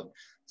a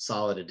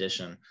solid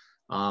addition.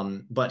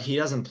 But he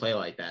doesn't play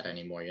like that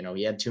anymore.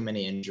 He had too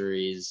many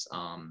injuries.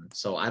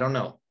 So I don't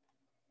know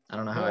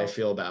how I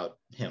feel about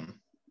him.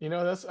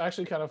 That's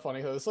actually kind of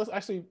funny. This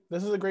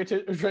is a great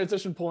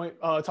transition point.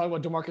 Talking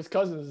about DeMarcus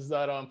Cousins is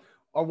that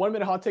our 1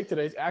 minute hot take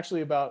today is actually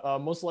about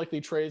most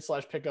likely trades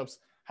 /pickups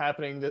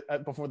happening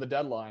before the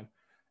deadline.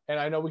 And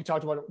I know we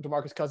talked about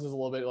DeMarcus Cousins a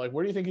little bit. Like,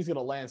 where do you think he's going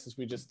to land since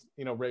we just,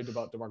 raved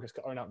about DeMarcus,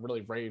 or not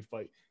really raved,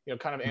 but,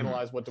 kind of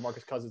analyze what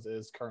DeMarcus Cousins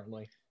is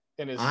currently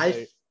in his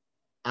state?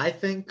 I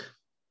think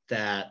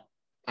that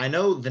I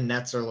know the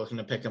Nets are looking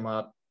to pick him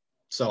up.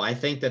 So I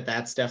think that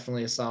that's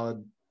definitely a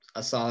solid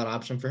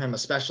option for him,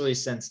 especially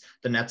since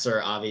the Nets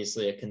are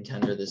obviously a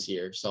contender this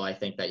year. So I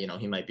think that,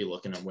 he might be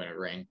looking to win a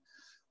ring.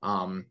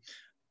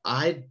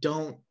 I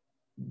don't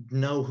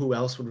know who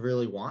else would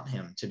really want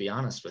him, to be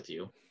honest with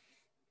you.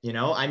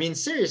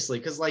 Seriously,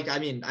 because I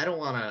don't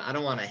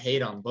want to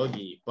hate on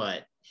Boogie,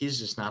 but he's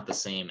just not the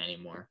same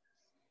anymore.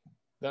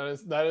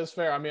 That is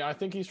fair. I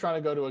think he's trying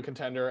to go to a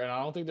contender, and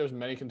I don't think there's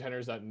many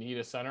contenders that need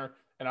a center.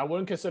 And I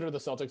wouldn't consider the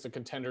Celtics a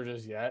contender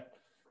just yet.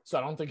 So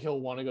I don't think he'll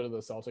want to go to the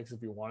Celtics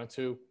if he wanted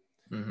to.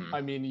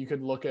 Mm-hmm. You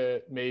could look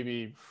at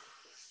maybe,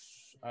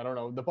 I don't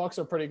know. The Bucks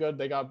are pretty good.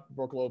 They got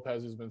Brook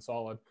Lopez, who's been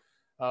solid.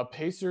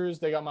 Pacers,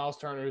 they got Miles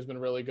Turner, who's been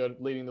really good,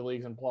 leading the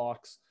leagues in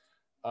blocks.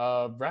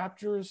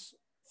 Raptors,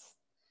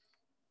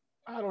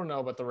 I don't know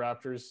about the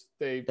Raptors.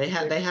 They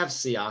have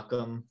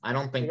Siakam. I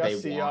don't think they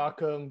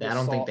Siakam. I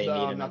don't think they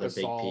need another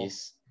big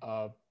piece.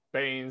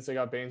 Baines, they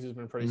got Baines, who's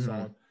been pretty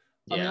solid.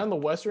 Yeah. On the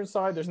Western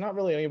side, there's not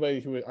really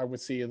anybody who I would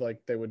see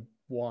they would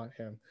want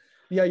him.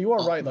 Yeah, you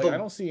are right. I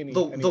don't see any.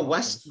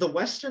 The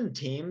Western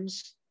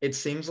teams. It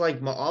seems like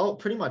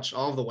pretty much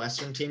all of the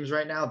Western teams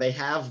right now, they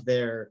have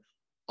their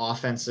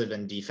offensive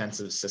and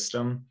defensive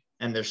system,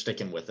 and they're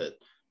sticking with it.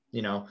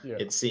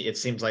 It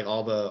seems like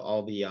all the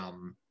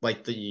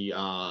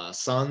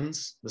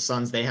Suns. The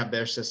Suns, they have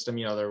their system.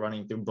 They're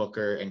running through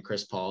Booker and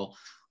Chris Paul.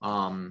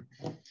 The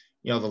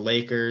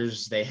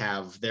Lakers,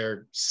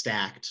 they're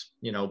stacked,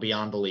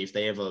 beyond belief.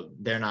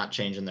 They're not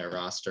changing their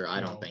roster.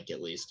 I don't think,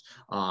 at least.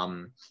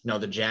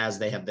 The Jazz,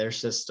 they have their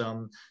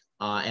system.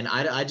 And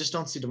I just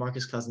don't see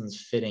DeMarcus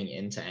Cousins fitting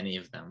into any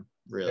of them,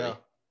 really. Yeah.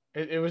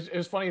 It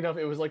was funny enough.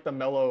 It was like the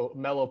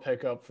mellow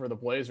pickup for the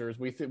Blazers.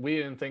 We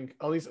didn't think,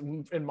 at least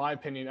in my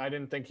opinion, I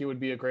didn't think he would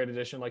be a great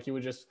addition. Like, he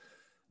would just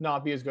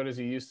not be as good as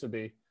he used to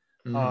be,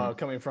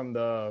 coming from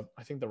the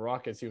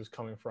Rockets he was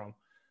coming from.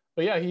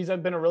 But yeah, he's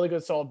been a really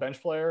good, solid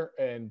bench player,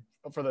 and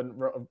for the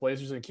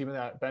Blazers, and keeping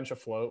that bench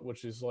afloat,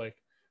 which is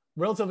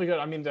relatively good.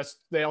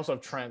 They also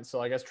have Trent,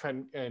 so I guess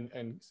Trent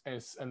and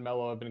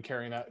Melo have been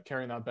carrying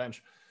that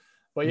bench.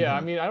 But yeah,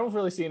 I don't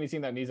really see any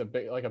team that needs a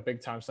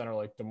big time center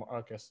like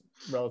DeMarcus,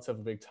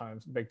 relatively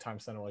big time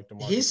center like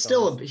DeMarcus.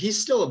 He's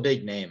still a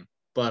big name,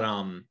 but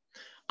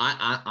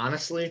I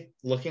honestly,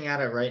 looking at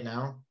it right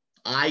now,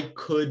 I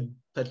could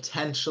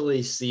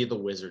potentially see the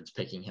Wizards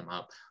picking him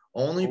up,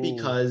 only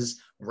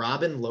because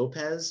Robin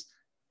Lopez.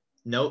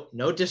 No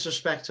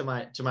disrespect to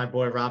my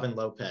boy Robin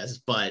Lopez,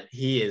 but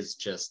he is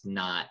just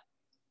not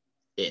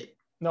it.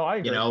 No, I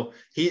agree.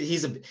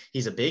 He's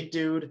a big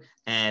dude,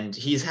 and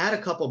he's had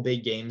a couple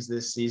big games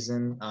this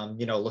season.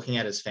 Looking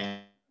at his fan,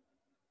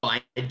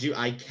 I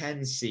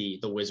can see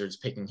the Wizards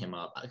picking him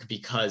up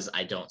because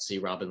I don't see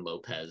Robin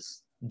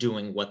Lopez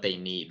doing what they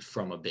need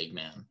from a big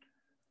man.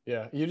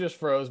 Yeah, you just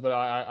froze, but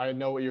I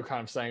know what you're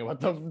kind of saying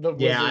about the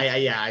Wizards.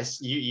 Yeah,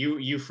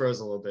 you froze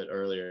a little bit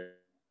earlier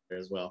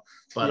as well,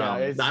 but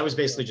I was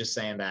basically just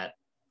saying that.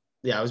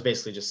 Yeah, I was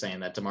basically just saying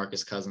that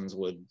DeMarcus Cousins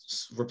would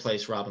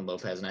replace Robin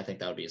Lopez, and I think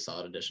that would be a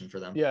solid addition for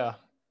them. Yeah.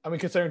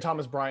 Considering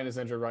Thomas Bryant is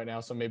injured right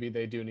now, so maybe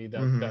they do need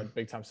that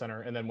big-time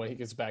center, and then when he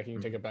gets back, he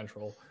can take a bench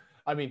role.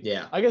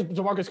 Yeah. I guess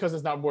DeMarcus Cousins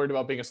is not worried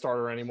about being a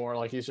starter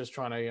anymore. He's just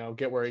trying to,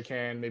 get where he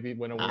can, maybe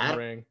win a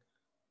ring.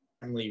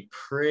 I'm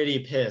pretty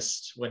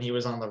pissed when he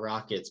was on the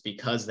Rockets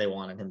because they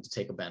wanted him to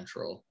take a bench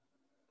role.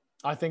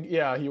 I think,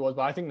 yeah, he was,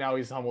 but I think now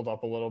he's humbled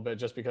up a little bit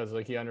just because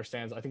he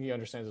understands. I think he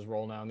understands his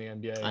role now in the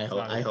NBA. I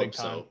hope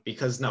so,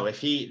 because if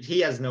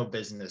he has no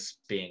business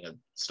being a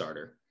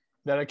starter.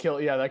 That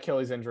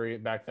Achilles injury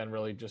back then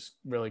really killed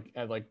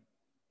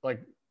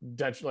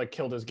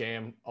his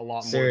game a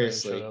lot more.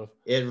 Seriously, than it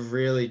should have. It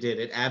really did.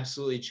 It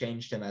absolutely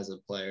changed him as a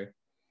player.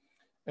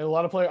 And a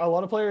lot of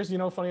players,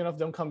 funny enough,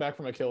 don't come back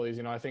from Achilles.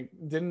 I think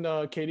didn't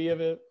KD have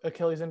an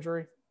Achilles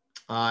injury?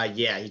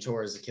 Yeah, he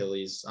tore his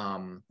Achilles.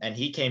 And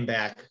he came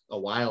back a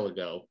while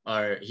ago,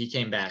 or he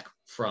came back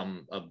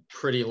from a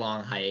pretty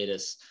long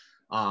hiatus.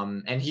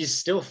 And he's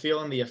still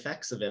feeling the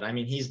effects of it.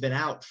 He's been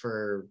out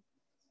for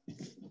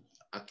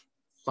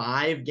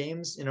 5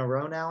 games in a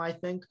row now, I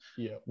think,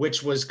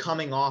 which was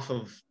coming off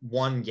of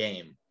one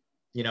game.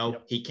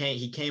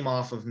 He came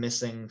off of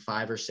missing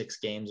 5 or 6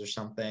 games or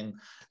something,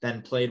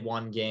 then played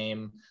one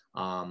game,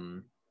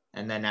 and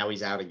then now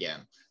he's out again.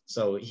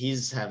 So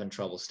he's having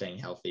trouble staying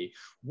healthy,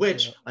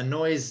 which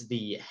annoys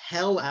the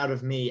hell out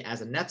of me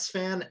as a Nets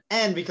fan,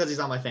 and because he's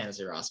on my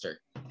fantasy roster.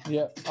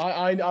 Yeah,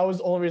 I was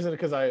the only reason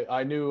because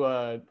I knew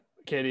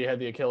KD had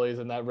the Achilles,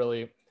 and that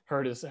really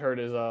hurt his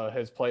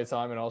play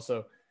time, and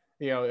also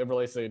it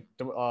relates to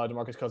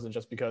DeMarcus Cousins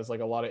just because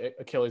a lot of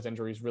Achilles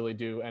injuries really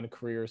do end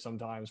careers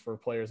sometimes for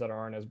players that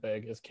aren't as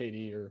big as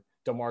KD or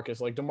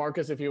DeMarcus.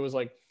 DeMarcus, if he was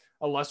a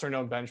lesser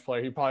known bench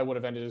player, he probably would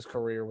have ended his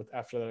career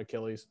after that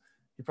Achilles.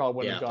 He probably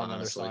wouldn't have gotten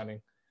another signing.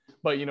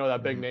 But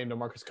that big name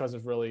DeMarcus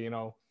Cousins really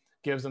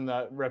gives him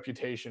that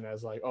reputation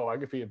as like, oh, I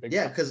could be a big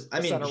because I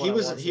mean center he when I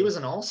was want he to. was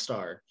an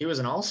all-star. He was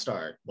an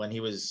all-star when he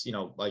was, you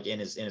know, like in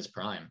his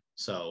prime.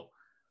 So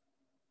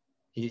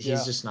he's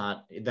just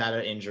not,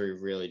 that injury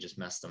really just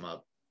messed him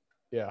up.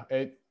 Yeah,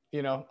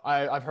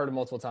 I've heard it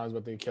multiple times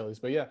about the Achilles,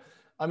 but yeah.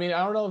 I mean,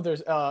 I don't know if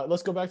there's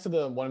let's go back to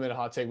the 1 minute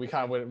hot take. We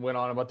kind of went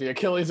on about the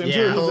Achilles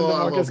injuries and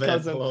DeMarcus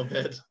Cousins. A little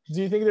bit.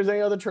 Do you think there's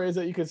any other trades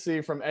that you could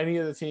see from any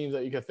of the teams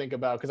that you could think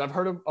about? Because I've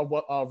heard of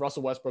a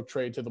Russell Westbrook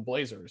trade to the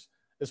Blazers.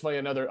 It's funny,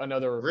 another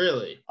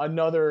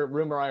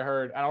rumor I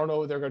heard. I don't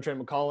know if they're going to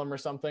trade McCollum or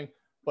something,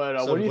 but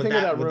what do you think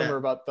of that rumor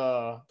about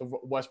the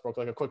Westbrook?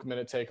 Like a quick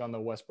minute take on the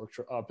Westbrook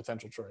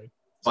potential trade.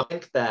 I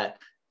think that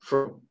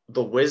for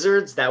the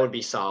Wizards, that would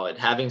be solid.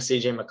 Having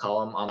CJ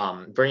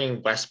McCollum,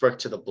 bringing Westbrook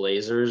to the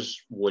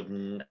Blazers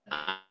wouldn't.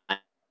 I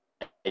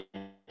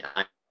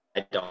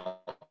don't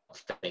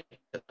think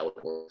that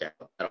would work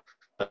out.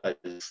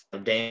 Because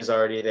Dame's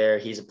already there.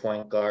 He's a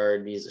point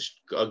guard. He's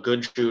a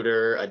good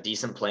shooter, a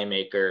decent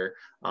playmaker,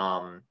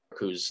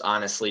 who's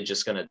honestly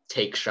just going to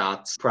take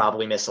shots,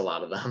 probably miss a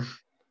lot of them.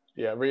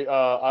 Yeah. Can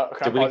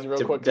I pause you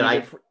real quick?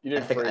 I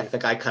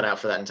think I cut out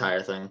for that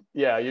entire thing.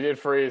 Yeah, you did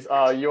freeze.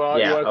 You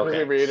want to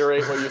quickly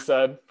reiterate what you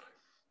said?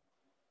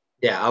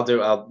 Yeah,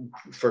 I'll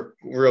for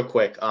real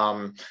quick.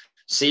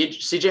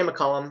 CJ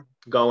McCollum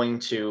going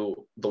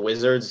to the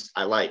Wizards,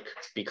 I like,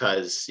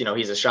 because, you know,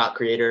 he's a shot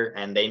creator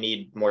and they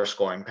need more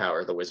scoring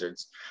power, the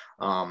Wizards.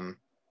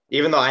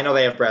 Even though I know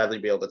they have Bradley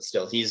Beal, but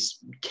still, he's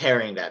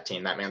carrying that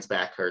team. That man's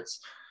back hurts.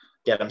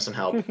 Get him some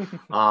help.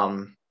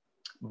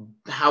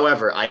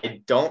 However,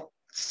 I don't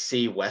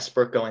see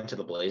Westbrook going to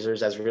the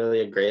Blazers as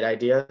really a great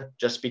idea,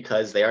 just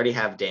because they already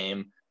have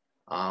Dame.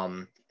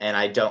 And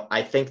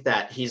I think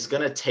that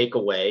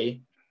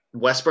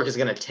Westbrook is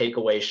going to take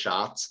away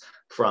shots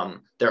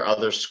from their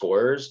other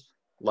scorers.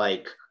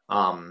 Like,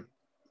 you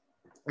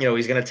know,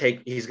 he's going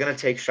to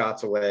take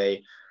shots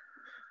away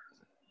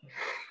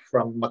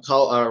from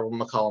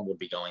McCollum would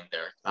be going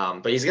there.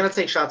 But he's going to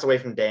take shots away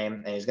from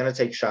Dame, and he's going to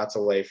take shots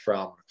away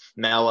from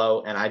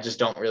Melo. And I just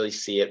don't really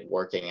see it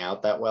working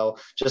out that well,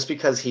 just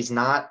because he's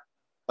not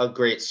a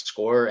great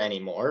scorer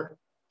anymore.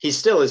 He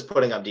still is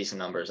putting up decent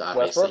numbers.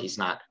 Obviously, Westbrook? He's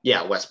not.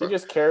 Yeah, Westbrook. He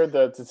just carried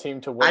the team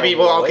to win. I mean,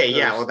 well, okay,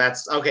 yeah, well,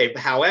 that's okay.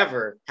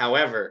 However,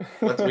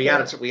 we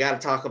got to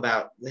talk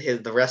about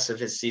the rest of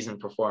his season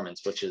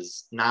performance, which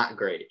is not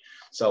great.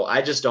 So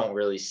I just don't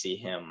really see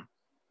him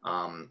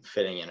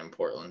fitting in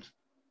Portland.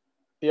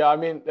 Yeah, I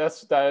mean,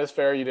 that is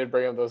fair. You did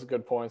bring up those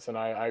good points, and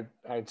I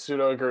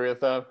pseudo agree with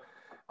them.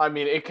 I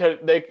mean, it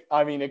could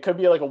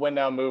be like a win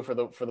now move for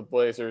the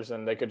Blazers,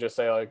 and they could just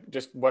say like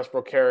just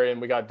Westbrook carry, and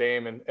we got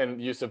Dame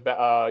and Yusuf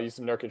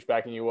Nurkic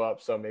backing you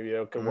up, so maybe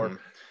it could work.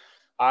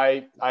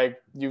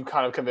 You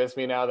kind of convinced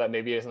me now that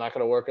maybe it's not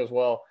going to work as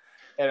well.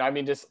 And I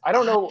mean, I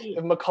don't know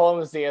if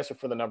McCollum is the answer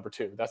for the number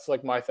 2. That's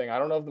like my thing. I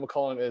don't know if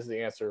McCollum is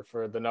the answer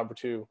for the number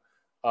 2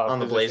 on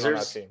the Blazers. On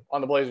that team.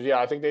 On the Blazers, yeah,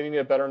 I think they need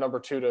a better number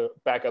 2 to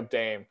back up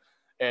Dame,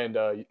 and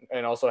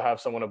also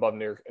have someone above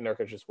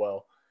Nurkic as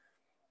well.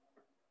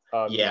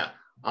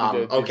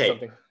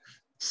 Okay.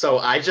 So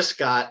I just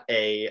got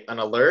an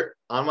alert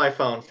on my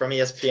phone from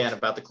ESPN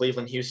about the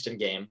Cleveland-Houston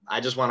game. I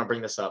just want to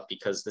bring this up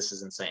because this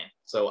is insane.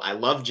 So I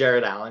love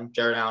Jared Allen.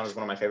 Jared Allen is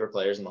one of my favorite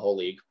players in the whole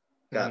league.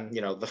 Got,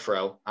 the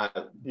fro.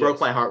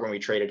 Broke my heart when we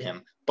traded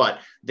him.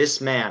 But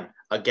this man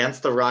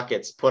against the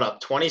Rockets put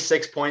up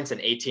 26 points and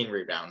 18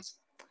 rebounds.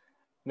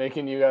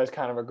 Making you guys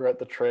kind of regret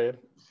the trade.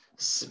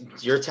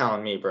 You're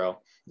telling me, bro.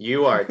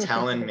 You are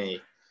telling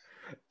me.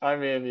 I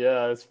mean,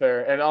 yeah, it's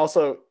fair. And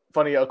also,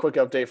 funny, a quick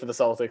update for the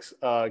Celtics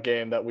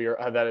game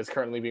that is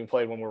currently being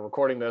played when we're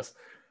recording this.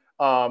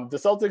 The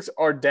Celtics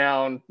are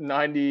down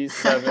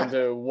 97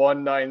 to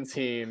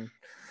 119.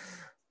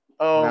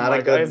 Oh my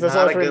God! There's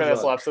only 3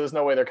 minutes left, so there's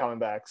no way they're coming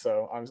back.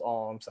 So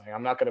all I'm saying.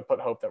 I'm not going to put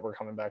hope that we're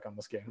coming back on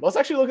this game. Let's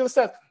actually look at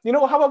the stats. You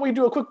know, how about we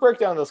do a quick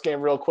breakdown of this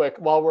game real quick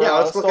while we're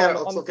let's look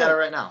at it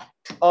right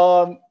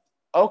now.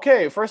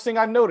 Okay, first thing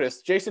I've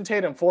noticed: Jason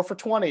Tatum 4 for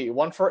 20,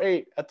 1 for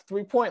 8 at the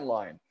 3-point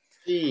line.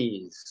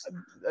 Jeez,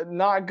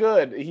 not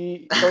good.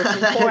 He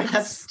 13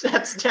 points.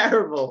 That's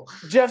terrible.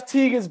 Jeff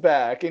Teague is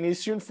back, and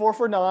he's shooting 4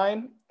 for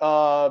 9,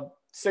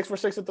 6 for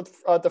 6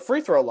 at the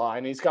free throw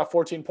line. He's got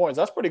 14 points.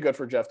 That's pretty good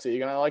for Jeff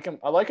Teague, and I like him.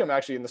 I like him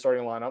actually in the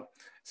starting lineup.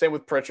 Same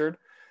with Pritchard.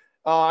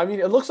 I mean,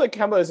 it looks like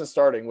Kemba isn't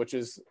starting, which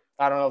is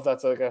I don't know if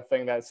that's like a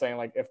thing that's saying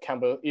like if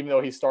Kemba, even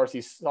though he starts,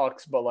 he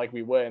sucks, but like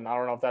we win. I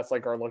don't know if that's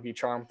like our lucky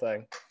charm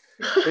thing.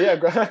 But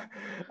yeah,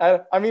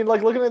 I mean,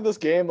 like looking at this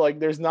game, like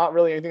there's not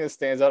really anything that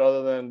stands out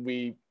other than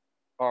we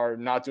are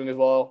not doing as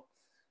well.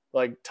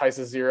 Like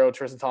Tyson 0,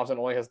 Tristan Thompson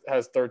only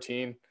has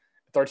 13,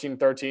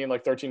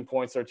 like 13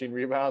 points, 13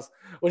 rebounds,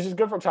 which is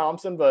good for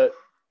Thompson, but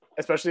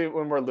especially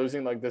when we're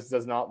losing, like this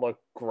does not look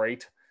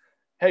great.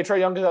 Hey, Trae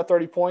Young is at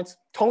 30 points.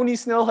 Tony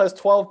Snell has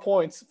 12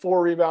 points,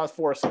 4 rebounds,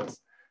 4 assists.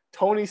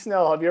 Tony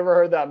Snell, have you ever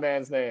heard that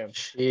man's name?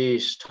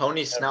 Jeez,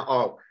 Tony Snell.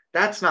 Oh,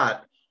 that's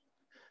not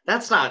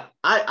That's not.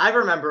 I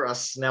remember a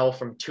Snell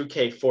from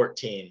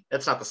 2K14.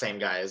 That's not the same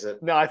guy, is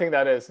it? No, I think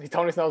that is.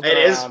 Tony Snell's been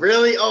It around. is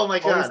really. Oh my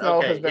Tony god. Snell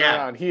Okay, has been yeah.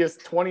 around. He is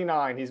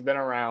 29. He's been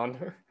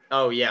around.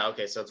 Oh yeah.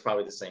 Okay, so it's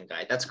probably the same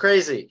guy. That's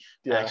crazy.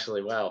 Yeah.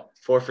 Actually, wow.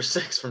 4 for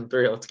 6 from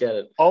 3. Let's get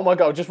it. Oh my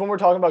god! Just when we're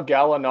talking about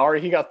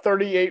Gallinari, he got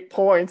 38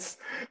 points,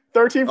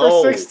 13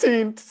 for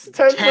 16,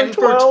 10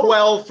 for 12.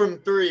 12 from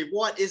 3.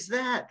 What is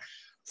that?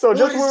 So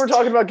just when we're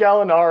talking about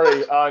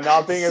Gallinari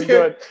not being as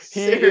good,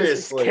 he is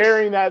Seriously.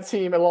 carrying that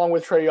team along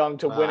with Trae Young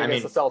to win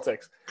against the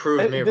Celtics.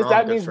 Prove me wrong.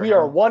 That Good means for we him.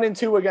 are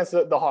 1-2 against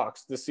the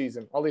Hawks this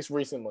season, at least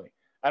recently.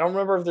 I don't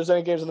remember if there's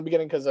any games in the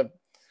beginning because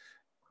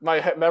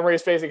my memory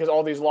is fading because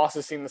all these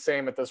losses seem the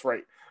same at this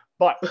rate.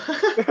 But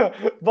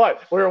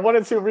but we were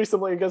 1-2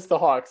 recently against the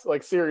Hawks,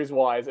 like series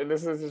wise, and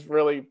this is just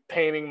really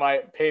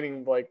my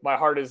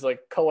heart is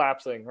like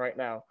collapsing right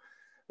now.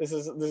 This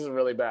is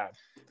really bad.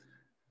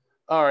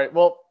 All right,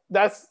 well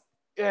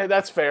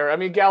that's fair. I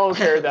mean, Gallo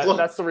carried that.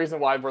 That's the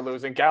reason why we're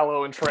losing.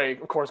 Gallo and Trae,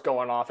 of course,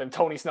 going off, and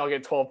Tony Snell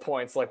get 12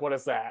 points. Like, what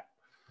is that?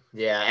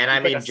 Yeah, and I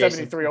mean, like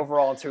 73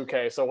 overall in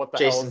 2K. So what the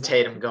hell? Jason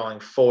Tatum going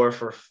 4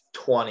 for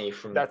 20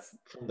 from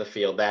the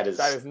field. That is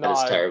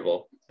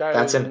terrible.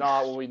 That's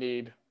not what we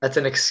need. That's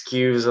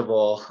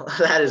inexcusable.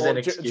 That is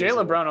inexcusable.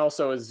 Jaylen Brown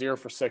also is 0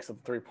 for 6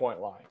 at the 3-point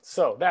line.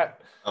 So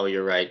that. Oh,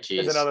 you're right. Jeez.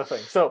 Is another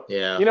thing. So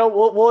yeah,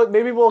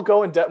 maybe we'll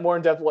go more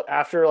in depth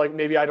after. Like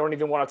maybe I don't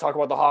even want to talk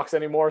about the Hawks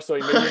anymore. So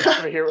maybe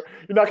you're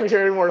not gonna hear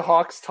any more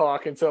Hawks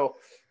talk until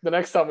the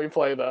next time we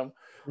play them.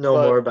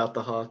 More about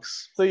the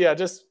Hawks. So yeah,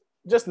 just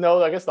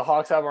know I guess the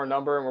Hawks have our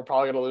number and we're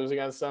probably gonna lose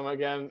against them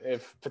again.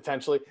 If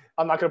potentially,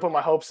 I'm not gonna put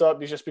my hopes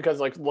up just because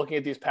like looking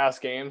at these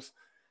past games,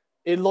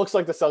 it looks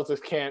like the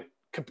Celtics can't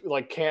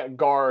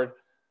guard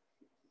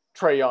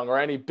Trae Young or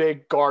any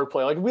big guard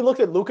play. Like we looked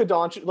at Luka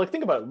Doncic, like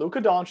think about it.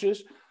 Luka Doncic,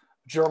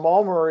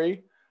 Jamal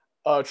Murray,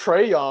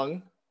 Trae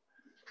Young.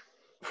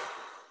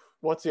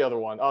 What's the other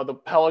one? The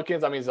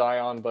Pelicans. I mean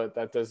Zion, but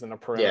that isn't a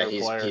perimeter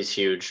player. Yeah, he's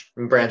huge.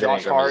 Brandon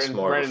Josh Ingram Hart is and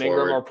more Brandon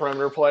forward. Ingram are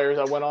perimeter players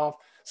that went off.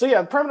 So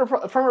yeah,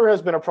 perimeter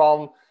has been a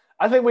problem.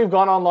 I think we've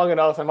gone on long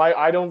enough, and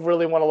I don't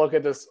really want to look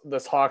at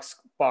this Hawks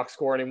box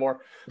score anymore.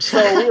 So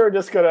we are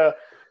just gonna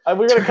cut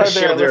it there.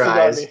 Shield your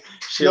eyes.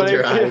 Shield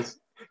your eyes.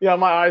 Yeah,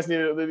 my eyes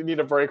need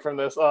a break from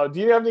this. Do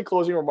you have any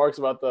closing remarks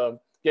about the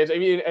games?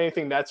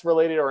 Anything Nets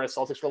related or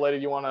Celtics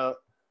related you want to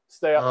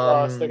stick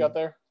out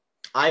there?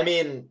 I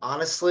mean,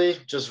 honestly,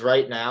 just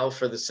right now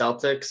for the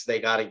Celtics, they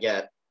gotta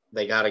get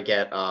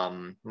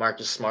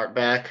Marcus Smart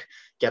back,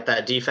 get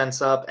that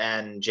defense up,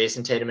 and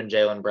Jason Tatum and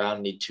Jaylen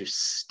Brown need to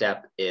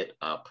step it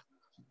up.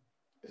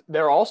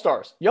 They're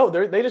all-stars.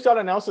 They just got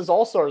announced as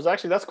all-stars.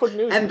 Actually, that's quick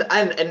news. And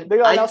they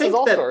got I announced think as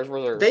all-stars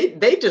reserves.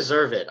 They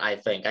deserve it, I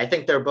think. I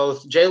think they're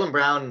both Jaylen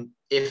Brown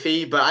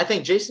iffy, but I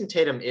think Jason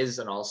Tatum is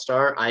an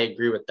all-star. I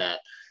agree with that.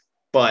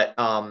 But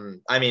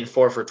I mean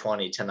 4 for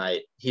 20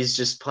 tonight. He's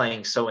just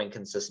playing so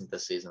inconsistent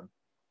this season.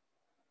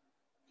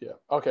 Yeah.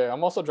 Okay.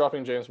 I'm also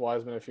dropping James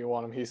Wiseman if you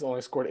want him. He's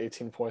only scored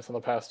 18 points in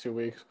the past 2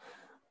 weeks.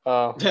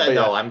 No,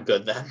 I'm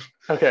good then.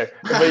 Okay,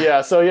 but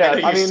yeah, so yeah,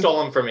 I mean,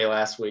 stole him from me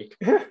last week.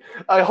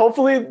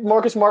 Hopefully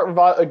Marcus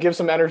Smart gives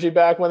some energy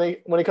back when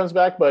he comes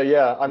back. But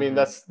yeah, I mean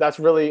that's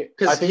really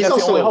I think that's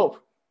the only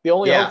hope. The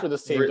only hope for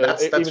this team to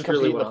even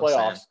compete in the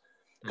playoffs.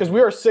 Because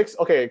we are 6th.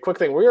 Okay, quick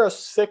thing. We are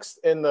 6th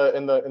in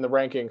the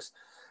rankings.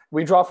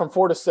 We dropped from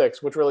 4 to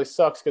 6, which really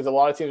sucks because a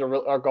lot of teams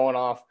are going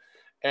off,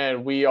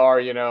 and we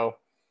are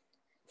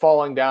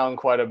falling down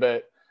quite a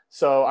bit.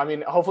 So, I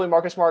mean, hopefully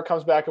Marcus Smart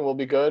comes back and we'll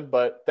be good,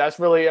 but that's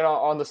really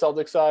on the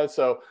Celtics side.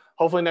 So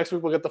hopefully next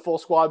week we'll get the full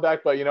squad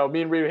back. But,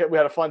 me and Reed, we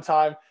had a fun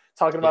time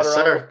talking about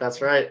our own.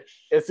 That's right.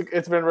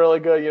 It's been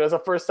really good. It's the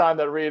first time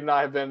that Reed and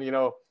I have been,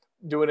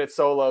 doing it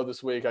solo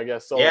this week, I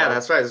guess. Yeah,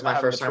 that's right. This is my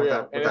first time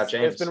without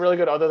James. It's been really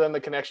good other than the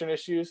connection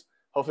issues.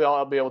 Hopefully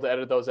I'll be able to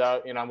edit those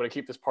out. I'm going to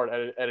keep this part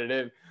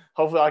edited.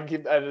 Hopefully I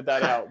can edit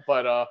that out.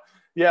 But,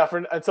 yeah,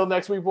 until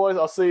next week, boys,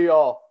 I'll see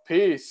y'all.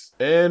 Peace.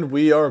 And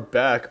we are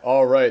back.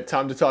 All right,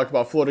 time to talk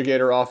about Florida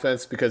Gator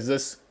offense because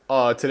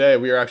today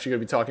we are actually going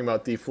to be talking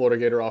about the Florida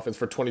Gator offense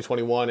for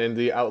 2021 and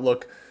the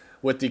outlook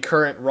with the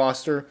current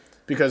roster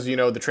because,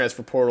 the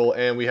transfer portal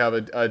and we have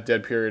a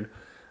dead period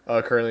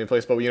currently in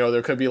place. But,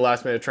 there could be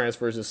last-minute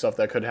transfers and stuff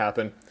that could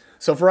happen.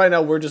 So for right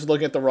now, we're just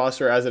looking at the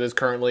roster as it is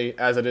currently,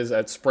 as it is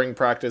at spring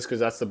practice because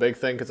that's the big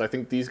thing because I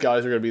think these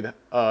guys are going to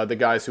be the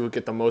guys who would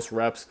get the most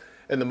reps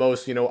and the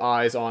most,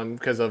 eyes on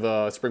because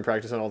of spring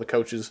practice and all the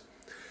coaches.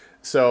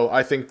 So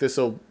I think this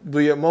will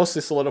be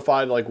mostly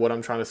solidified, like what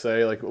I'm trying to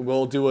say. Like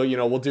we'll do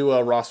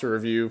a roster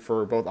review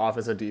for both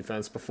offense and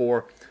defense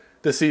before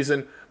the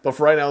season. But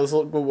for right now, let's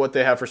look at what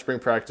they have for spring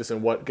practice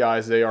and what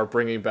guys they are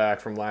bringing back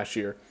from last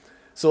year.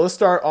 So let's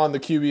start on the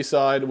QB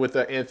side with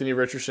Anthony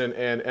Richardson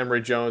and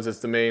Emory Jones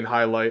as the main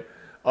highlight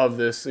of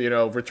this,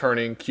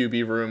 returning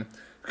QB room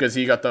because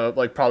he got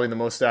probably the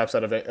most snaps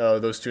out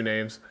of those two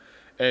names.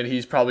 And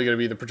he's probably going to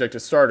be the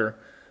projected starter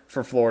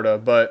for Florida.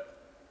 But,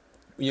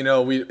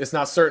 it's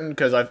not certain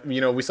because,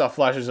 we saw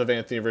flashes of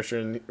Anthony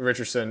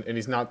Richardson, and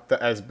he's not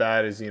as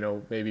bad as,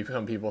 maybe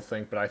some people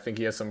think. But I think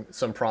he has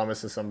some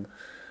promise and some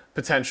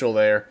potential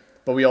there.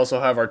 But we also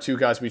have our 2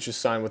 guys we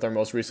just signed with our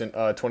most recent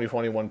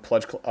 2021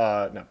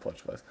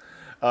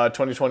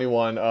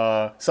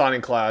 2021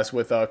 signing class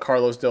with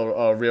Carlos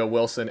Del Rio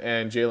Wilson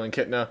and Jalen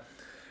Kitna.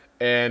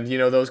 And,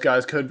 those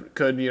guys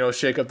could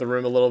shake up the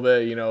room a little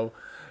bit,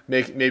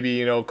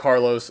 maybe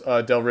Carlos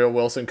Del Rio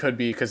Wilson could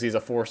be, because he's a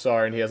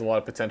 4-star and he has a lot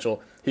of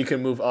potential. He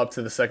can move up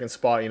to the second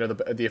spot,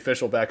 the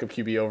official backup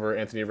QB over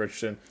Anthony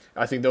Richardson.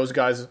 I think those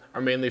guys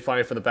are mainly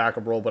fighting for the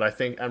backup role, but I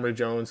think Emory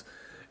Jones,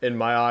 in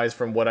my eyes,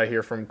 from what I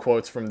hear from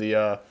quotes from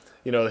the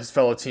his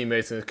fellow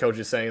teammates and his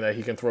coaches saying that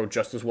he can throw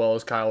just as well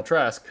as Kyle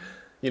Trask.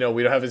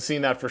 We haven't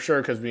seen that for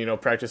sure because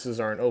practices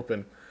aren't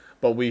open,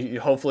 but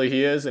hopefully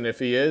he is, and if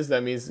he is,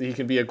 that means he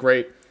can be a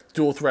great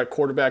dual threat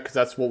quarterback, because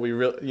that's what we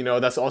really,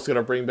 that's also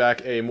going to bring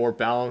back a more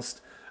balanced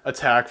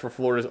attack for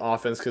Florida's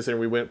offense, considering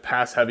we went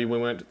pass heavy, we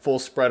went full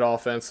spread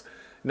offense,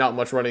 not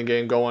much running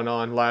game going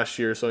on last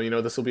year. So,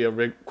 this will be a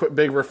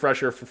big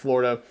refresher for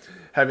Florida,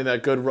 having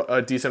that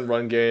good, decent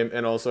run game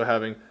and also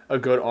having a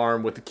good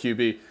arm with the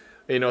QB.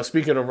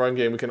 Speaking of run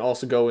game, we can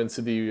also go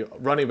into the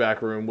running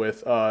back room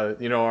with,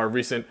 our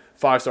recent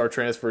 5-star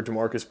transfer,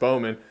 DeMarcus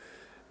Bowman.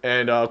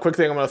 And quick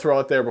thing I'm going to throw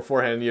out there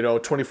beforehand,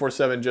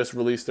 24/7 just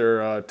released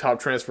their top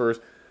transfer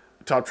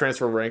rankings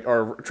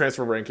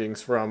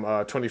from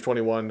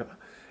 2021.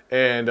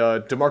 And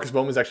DeMarcus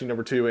Bowman is actually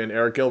number 2, and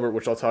Eric Gilbert,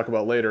 which I'll talk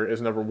about later,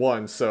 is number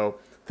 1. So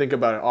think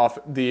about it.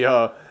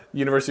 The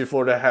University of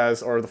Florida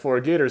has, or the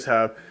Florida Gators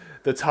have,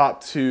 the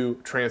top 2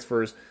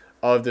 transfers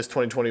of this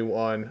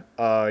 2021,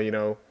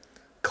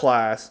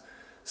 class.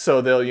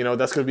 So they'll,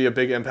 that's going to be a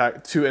big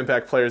impact, 2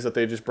 impact players that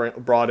they just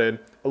brought in,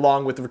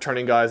 along with the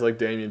returning guys like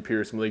Dameon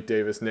Pierce, Malik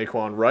Davis,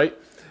 Naquan Wright,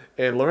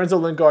 and Lorenzo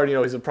Lingard.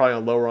 He's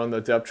probably lower on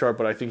the depth chart,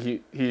 but I think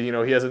he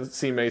hasn't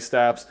seen many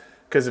snaps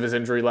because of his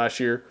injury last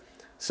year.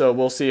 So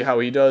we'll see how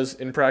he does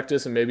in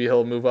practice, and maybe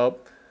he'll move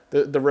up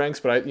the ranks.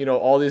 But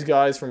all these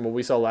guys from what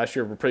we saw last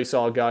year were pretty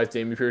solid guys.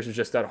 Dameon Pierce is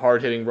just that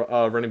hard-hitting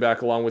running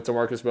back, along with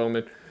DeMarcus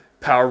Bowman,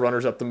 power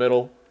runners up the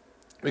middle.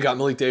 We got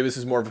Malik Davis,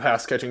 who's more of a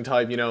pass-catching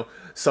type.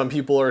 Some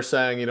people are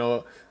saying,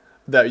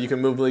 that you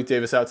can move Malik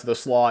Davis out to the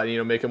slot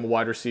and, make him a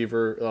wide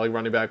receiver, like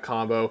running back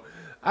combo.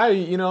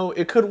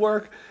 It could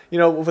work,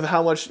 with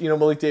how much,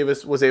 Malik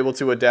Davis was able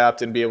to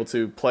adapt and be able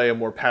to play a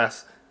more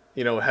pass,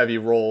 heavy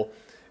role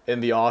in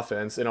the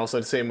offense. And also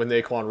the same with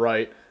Naquan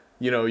Wright.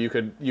 You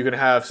can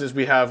have, since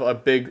we have a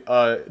big,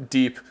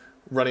 deep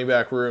running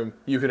back room,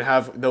 you can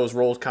have those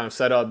roles kind of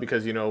set up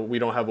because, we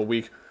don't have a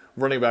weak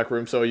running back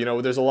room. So,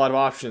 there's a lot of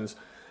options.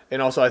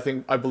 And also, I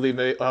believe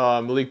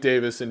Malik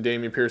Davis and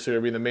Dameon Pierce are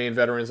going to be the main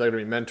veterans that are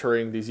going to be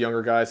mentoring these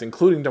younger guys,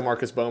 including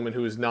DeMarcus Bowman,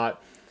 who has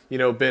not,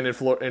 been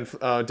in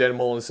Dan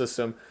Mullen's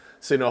system.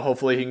 So,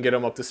 hopefully he can get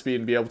him up to speed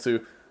and be able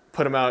to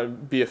put him out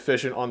and be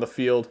efficient on the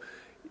field.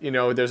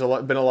 There's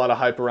been a lot of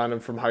hype around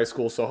him from high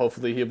school, so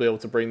hopefully he'll be able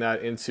to bring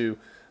that into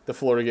the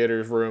Florida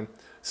Gators room.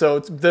 So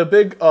the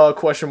big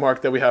question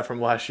mark that we have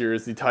from last year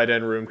is the tight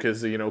end room,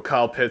 because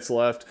Kyle Pitts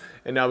left,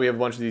 and now we have a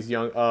bunch of these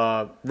young,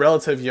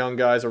 relative young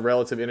guys or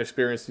relative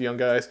inexperienced young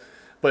guys.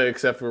 But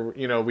except for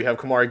we have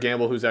Kamari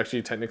Gamble, who's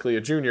actually technically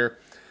a junior.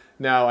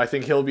 Now I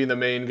think he'll be the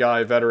main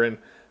guy, veteran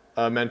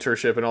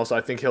mentorship, and also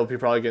I think he'll be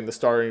probably getting the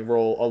starting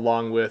role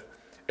along with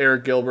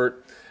Eric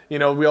Gilbert.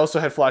 We also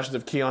had flashes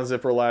of Keon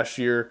Zipper last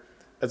year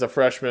as a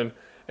freshman,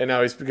 and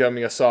now he's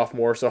becoming a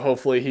sophomore. So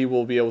hopefully he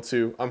will be able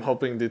to. I'm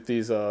hoping that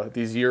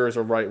these years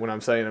are right when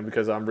I'm saying them,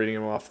 because I'm reading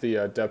them off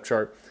the depth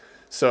chart.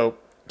 So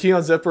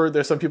Keon Zipper,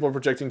 there's some people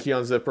projecting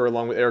Keon Zipper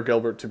along with Eric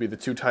Gilbert to be the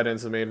 2 tight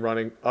ends, the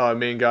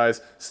main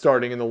guys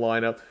starting in the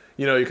lineup.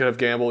 You could have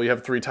Gamble, you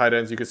have 3 tight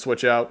ends, you could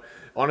switch out.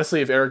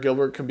 Honestly, if Eric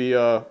Gilbert can be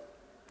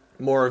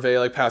more of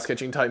a pass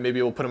catching type,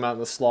 maybe we'll put him out in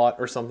the slot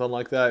or something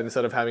like that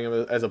instead of having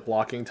him as a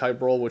blocking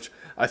type role, which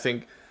I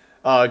think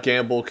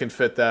Gamble can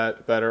fit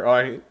that better.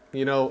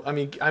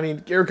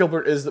 Eric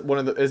Gilbert is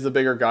the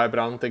bigger guy, but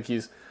I don't think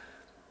he's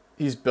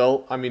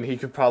built. He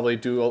could probably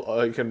do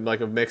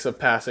a mix of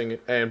passing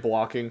and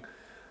blocking.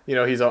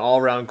 He's an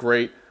all-around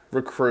great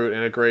recruit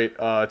and a great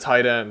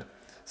tight end.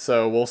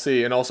 So we'll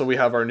see. And also we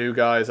have our new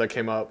guys that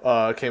came up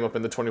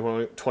in the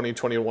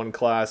 2021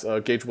 class,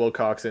 Gage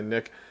Wilcox and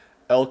Nick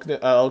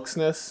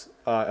Elksness.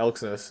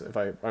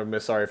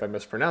 Sorry if I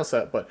mispronounced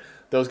that, but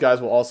those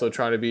guys will also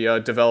try to be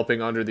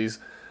developing under these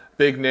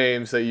big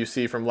names that you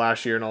see from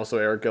last year, and also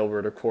Eric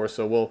Gilbert, of course.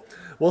 So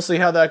we'll see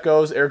how that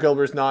goes. Eric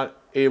Gilbert's not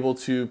able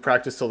to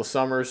practice till the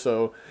summer,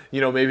 so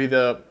maybe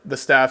the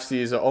staff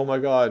sees, oh my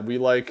God, we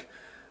like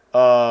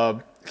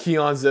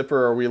Keon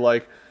Zipper, or we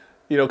like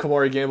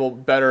Kamari Gamble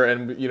better,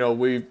 and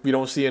we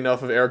don't see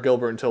enough of Eric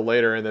Gilbert until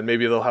later, and then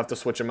maybe they'll have to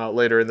switch him out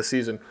later in the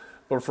season.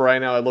 But for right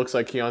now, it looks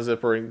like Keon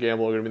Zipper and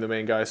Gamble are going to be the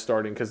main guys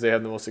starting, because they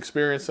have the most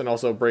experience and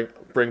also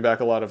bring back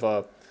a lot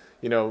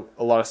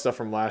of stuff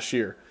from last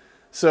year.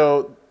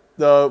 So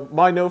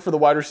my note for the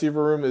wide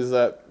receiver room is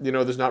that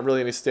there's not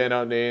really any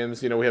standout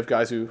names. We have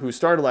guys who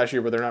started last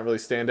year, but they're not really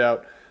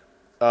standout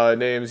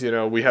names.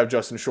 We have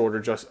Justin Shorter,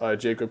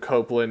 Jacob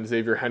Copeland,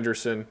 Xavier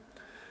Henderson.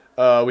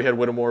 We had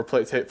Whittemore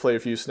play a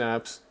few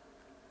snaps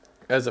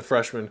as a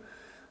freshman.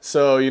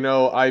 So,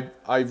 I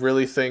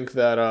really think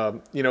that,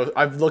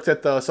 I've looked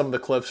at some of the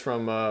clips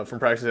from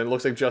practice, and it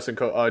looks like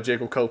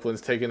Jacob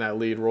Copeland's taking that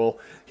lead role.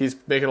 He's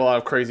making a lot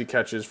of crazy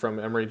catches from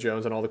Emory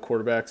Jones and all the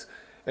quarterbacks,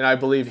 and I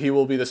believe he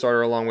will be the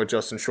starter along with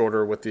Justin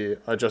Shorter with the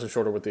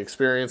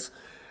experience,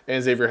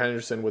 and Xavier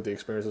Henderson with the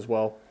experience as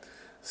well.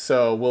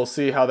 So we'll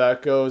see how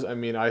that goes. I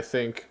mean, I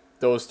think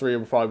those three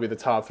will probably be the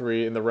top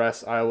three, and the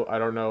rest, I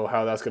don't know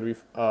how that's going to be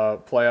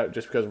play out,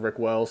 just because Rick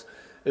Wells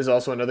is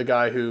also another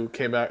guy who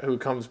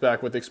comes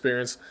back with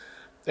experience,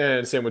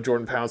 and same with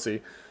Jordan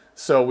Pouncey.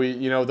 So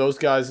those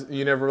guys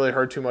you never really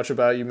heard too much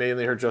about. You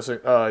mainly heard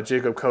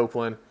Jacob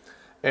Copeland,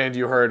 and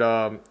you heard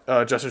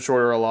Justin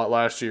Shorter a lot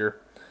last year.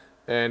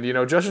 And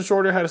Justin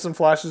Shorter had some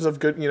flashes of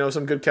good,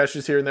 some good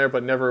catches here and there,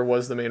 but never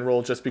was the main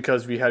role, just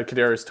because we had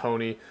Kadarius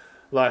Toney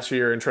last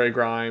year and Trey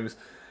Grimes,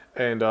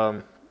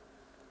 and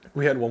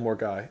we had one more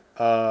guy.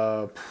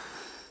 Yeah.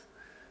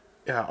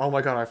 Oh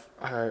my God.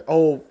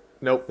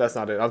 Nope, that's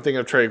not it. I'm thinking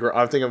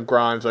of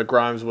Grimes.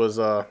 Grimes was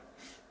he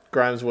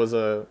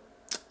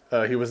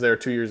was there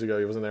 2 years ago.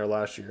 He wasn't there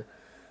last year.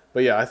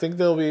 But yeah, I think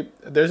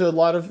there's a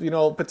lot of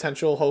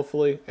potential,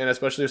 hopefully, and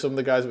especially if some of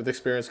the guys with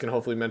experience can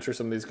hopefully mentor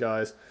some of these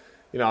guys.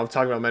 I'm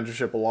talking about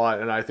mentorship a lot,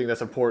 and I think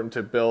that's important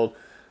to build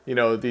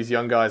these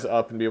young guys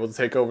up and be able to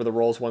take over the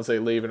roles once they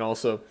leave, and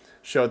also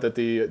show that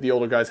the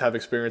older guys have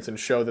experience and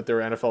show that they're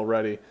NFL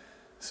ready.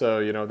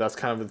 So, that's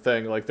kind of the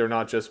thing. Like, they're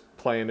not just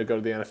playing to go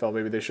to the NFL.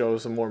 Maybe they show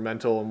some more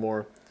mental and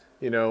more,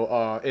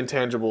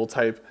 intangible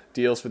type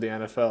deals for the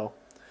NFL.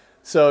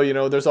 So,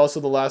 there's also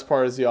the last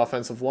part is the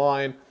offensive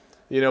line.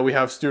 We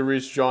have Stu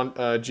Reach, Gene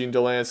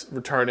Delance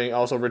returning.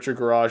 Also, Richard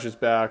Garage is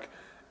back,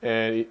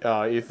 and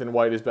Ethan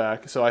White is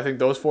back. So, I think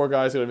those four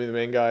guys are going to be the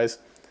main guys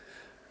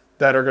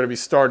that are going to be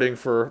starting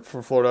for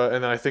Florida.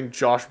 And then I think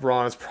Josh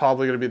Braun is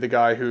probably going to be the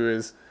guy who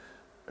is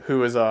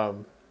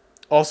also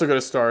going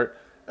to start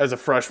as a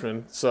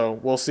freshman, so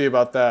we'll see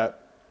about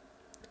that.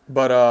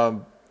 But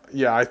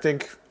yeah, I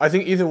think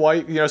Ethan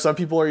White. Some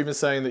people are even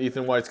saying that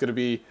Ethan White's going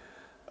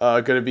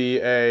to be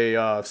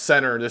a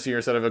center this year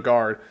instead of a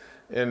guard,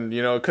 and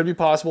it could be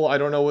possible. I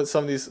don't know what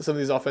some of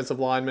these offensive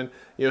linemen.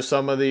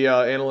 Some of the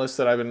analysts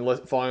that I've been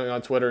following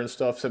on Twitter and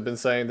stuff have been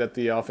saying that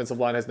the offensive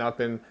line has not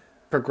been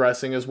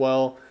progressing as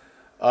well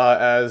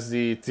as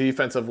the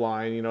defensive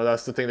line.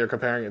 That's the thing they're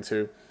comparing it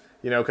to.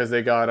 Because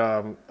they got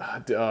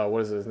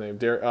what is his name?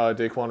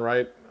 Daquan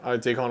White. I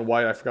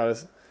forgot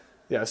his.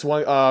 Yeah, it's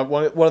one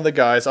of the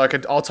guys.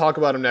 I'll talk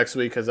about him next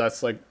week because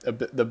that's like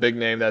the big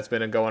name that's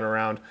been going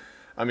around.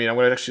 I mean,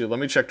 let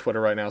me check Twitter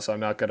right now, so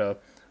I'm not gonna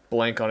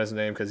blank on his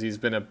name because he's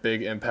been a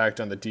big impact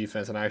on the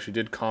defense, and I actually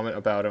did comment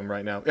about him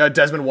right now.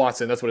 Desmond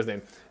Watson. That's what his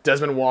name.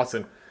 Desmond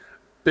Watson.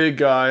 Big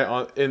guy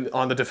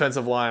on the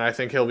defensive line. I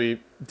think he'll be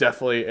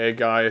definitely a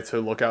guy to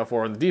look out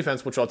for on the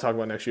defense, which I'll talk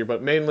about next year.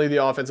 But mainly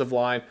the offensive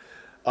line.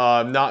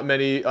 Not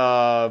many.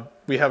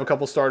 We have a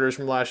couple starters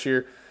from last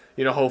year.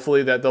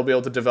 Hopefully that they'll be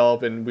able to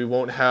develop, and we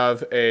won't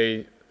have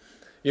a.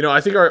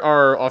 I think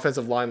our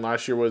offensive line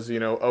last year was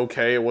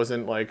okay. It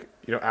wasn't like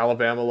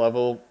Alabama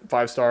level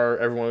 5-star.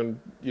 Everyone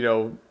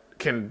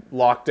can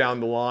lock down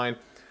the line,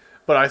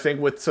 but I think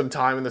with some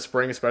time in the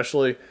spring,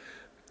 especially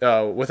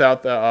with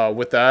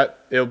that,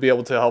 it'll be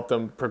able to help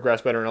them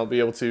progress better, and it'll be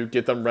able to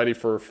get them ready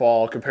for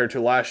fall compared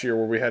to last year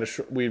where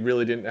we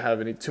really didn't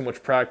have too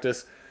much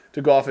practice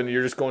to go off, and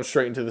you're just going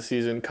straight into the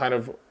season, kind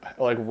of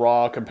like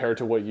raw compared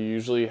to what you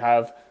usually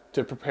have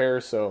to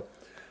prepare. So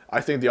I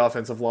think the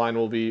offensive line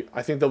they'll be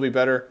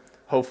better,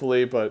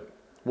 hopefully, but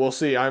we'll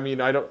see. I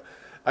mean, I don't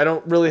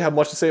really have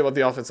much to say about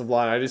the offensive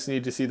line. I just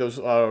need to see those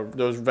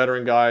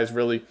veteran guys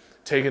really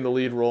taking the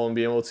lead role and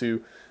be able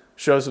to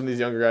show some of these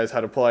younger guys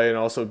how to play, and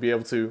also be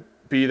able to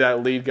be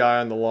that lead guy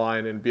on the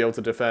line and be able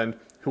to defend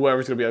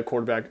whoever's going to be at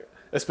quarterback.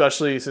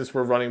 Especially since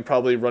we're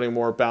probably running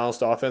more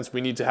balanced offense, we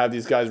need to have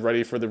these guys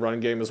ready for the run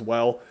game as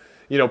well.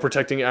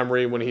 Protecting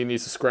Emory when he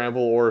needs to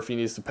scramble or if he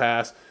needs to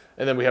pass.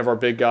 And then we have our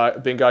big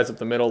guys up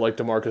the middle like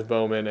DeMarcus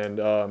Bowman and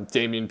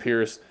Dameon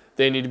Pierce.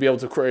 They need to be able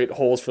to create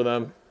holes for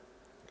them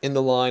in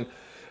the line.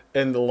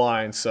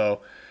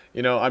 So,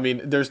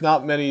 there's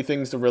not many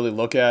things to really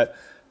look at.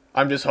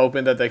 I'm just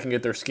hoping that they can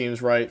get their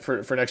schemes right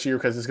for next year,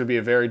 because it's going to be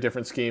a very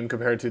different scheme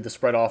compared to the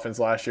spread offense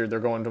last year. They're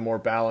going to more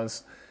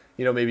balanced.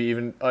 Maybe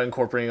even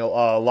incorporating a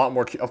lot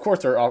more. Of course,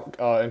 they're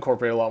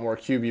incorporating a lot more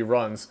QB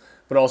runs,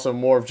 but also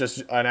more of just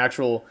an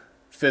actual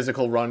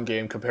physical run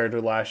game compared to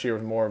last year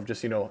with more of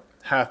just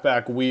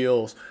halfback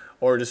wheels,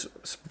 or just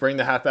bring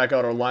the halfback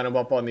out or line them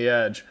up on the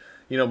edge.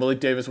 Malik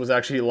Davis was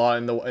actually a lot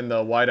in the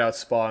wideout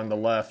spot on the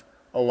left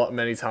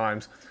many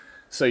times.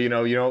 So you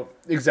don't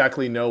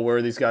exactly know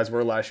where these guys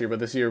were last year, but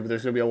this year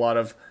there's going to be a lot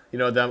of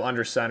them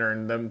under center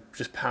and them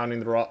just pounding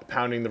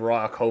the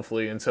rock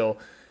hopefully until.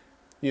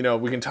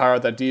 We can tire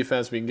out that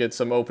defense. We can get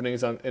some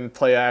openings in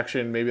play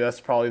action. Maybe that's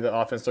probably the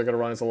offense they're going to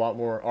run, is a lot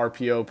more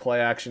RPO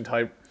play action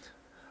type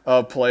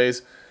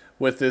plays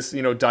with this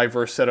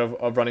diverse set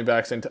of running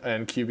backs and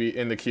QB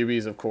in the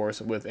QBs, of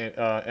course, with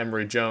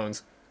Emory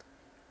Jones.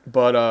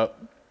 But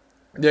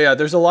Yeah,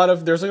 there's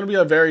going to be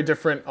a very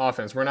different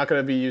offense. We're not going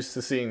to be used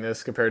to seeing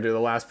this compared to the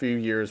last few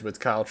years with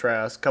Kyle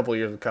Trask, couple of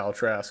years with Kyle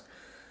Trask,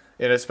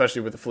 and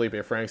especially with the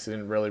Felipe Franks,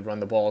 didn't really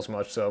run the ball as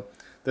much. So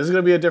this is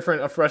going to be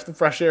a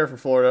fresh air for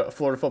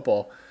Florida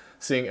football,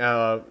 seeing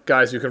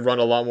guys who can run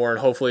a lot more, and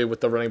hopefully with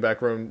the running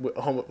back room,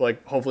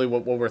 hopefully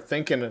what we're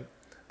thinking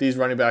these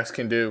running backs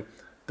can do,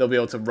 they'll be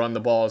able to run the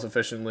ball as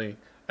efficiently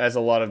as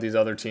a lot of these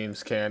other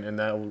teams can, and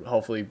that will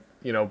hopefully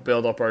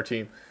build up our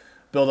team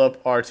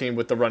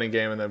with the running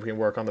game, and then we can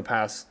work on the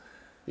pass,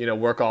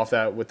 work off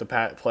that with the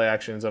play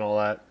actions and all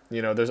that.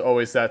 There's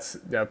always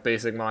that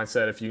basic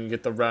mindset. If you can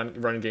get the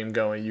run game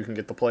going, you can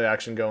get the play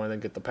action going, then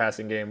get the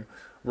passing game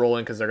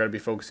rolling, because they're going to be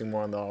focusing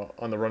more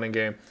on the running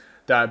game.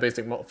 That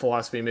basic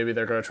philosophy, maybe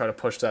they're going to try to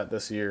push that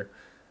this year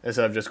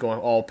instead of just going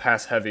all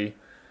pass heavy.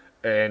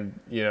 And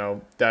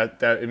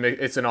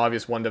it's an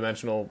obvious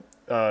one-dimensional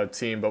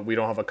team, but we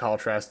don't have a Kyle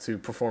Trask to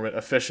perform it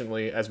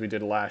efficiently as we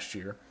did last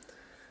year.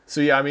 So,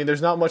 yeah, I mean,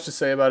 there's not much to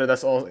say about it.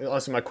 That's all.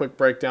 Honestly, my quick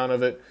breakdown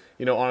of it.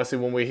 Honestly,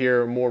 when we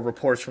hear more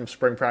reports from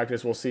spring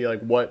practice, we'll see,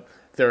 what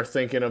they're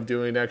thinking of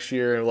doing next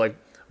year and,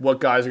 what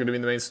guys are going to be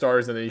the main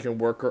starters, and then you can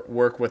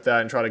work with that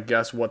and try to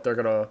guess what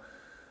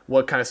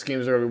kind of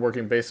schemes they're going to be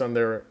working based on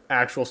their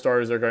actual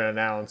starters they're going to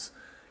announce.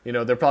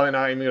 They're probably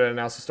not even going to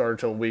announce the starter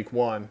until week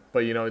 1,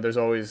 but, there's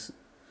always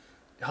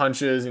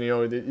hunches,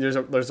 and,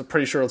 there's a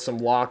pretty sure some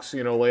locks,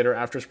 later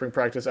after spring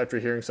practice, after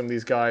hearing some of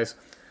these guys,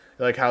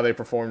 how they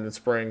performed in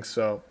spring.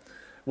 So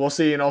we'll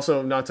see. And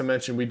also, not to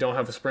mention, we don't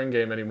have a spring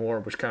game anymore,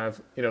 which kind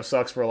of,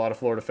 sucks for a lot of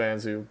Florida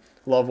fans who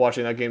love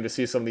watching that game, to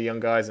see some of the young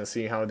guys and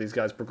seeing how these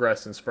guys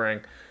progress in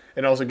spring.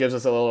 It also gives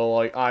us a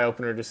little eye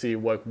opener to see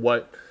what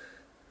we're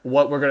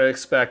going to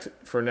expect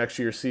for next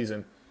year's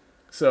season.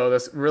 So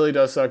this really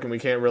does suck, and we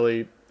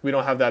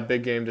don't have that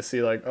big game to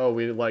see what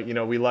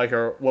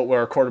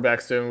our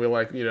quarterback's doing. We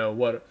what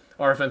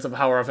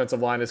how our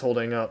offensive line is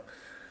holding up.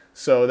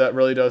 So that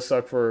really does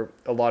suck for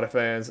a lot of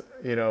fans,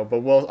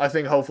 but I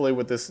think hopefully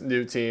with this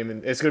new team,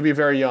 and it's going to be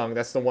very young.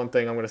 That's the one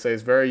thing I'm going to say,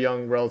 is very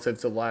young relative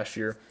to last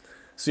year.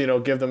 So,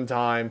 give them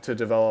time to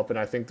develop, and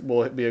I think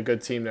we'll be a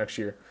good team next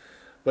year.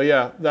 But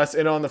yeah, that's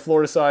it on the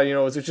Florida side.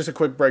 It's just a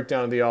quick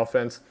breakdown of the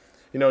offense.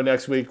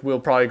 Next week we'll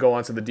probably go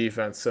on to the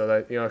defense, so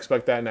that,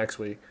 expect that next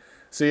week.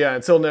 So yeah,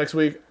 until next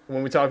week,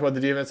 when we talk about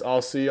the defense,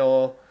 I'll see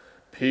y'all.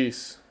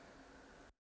 Peace.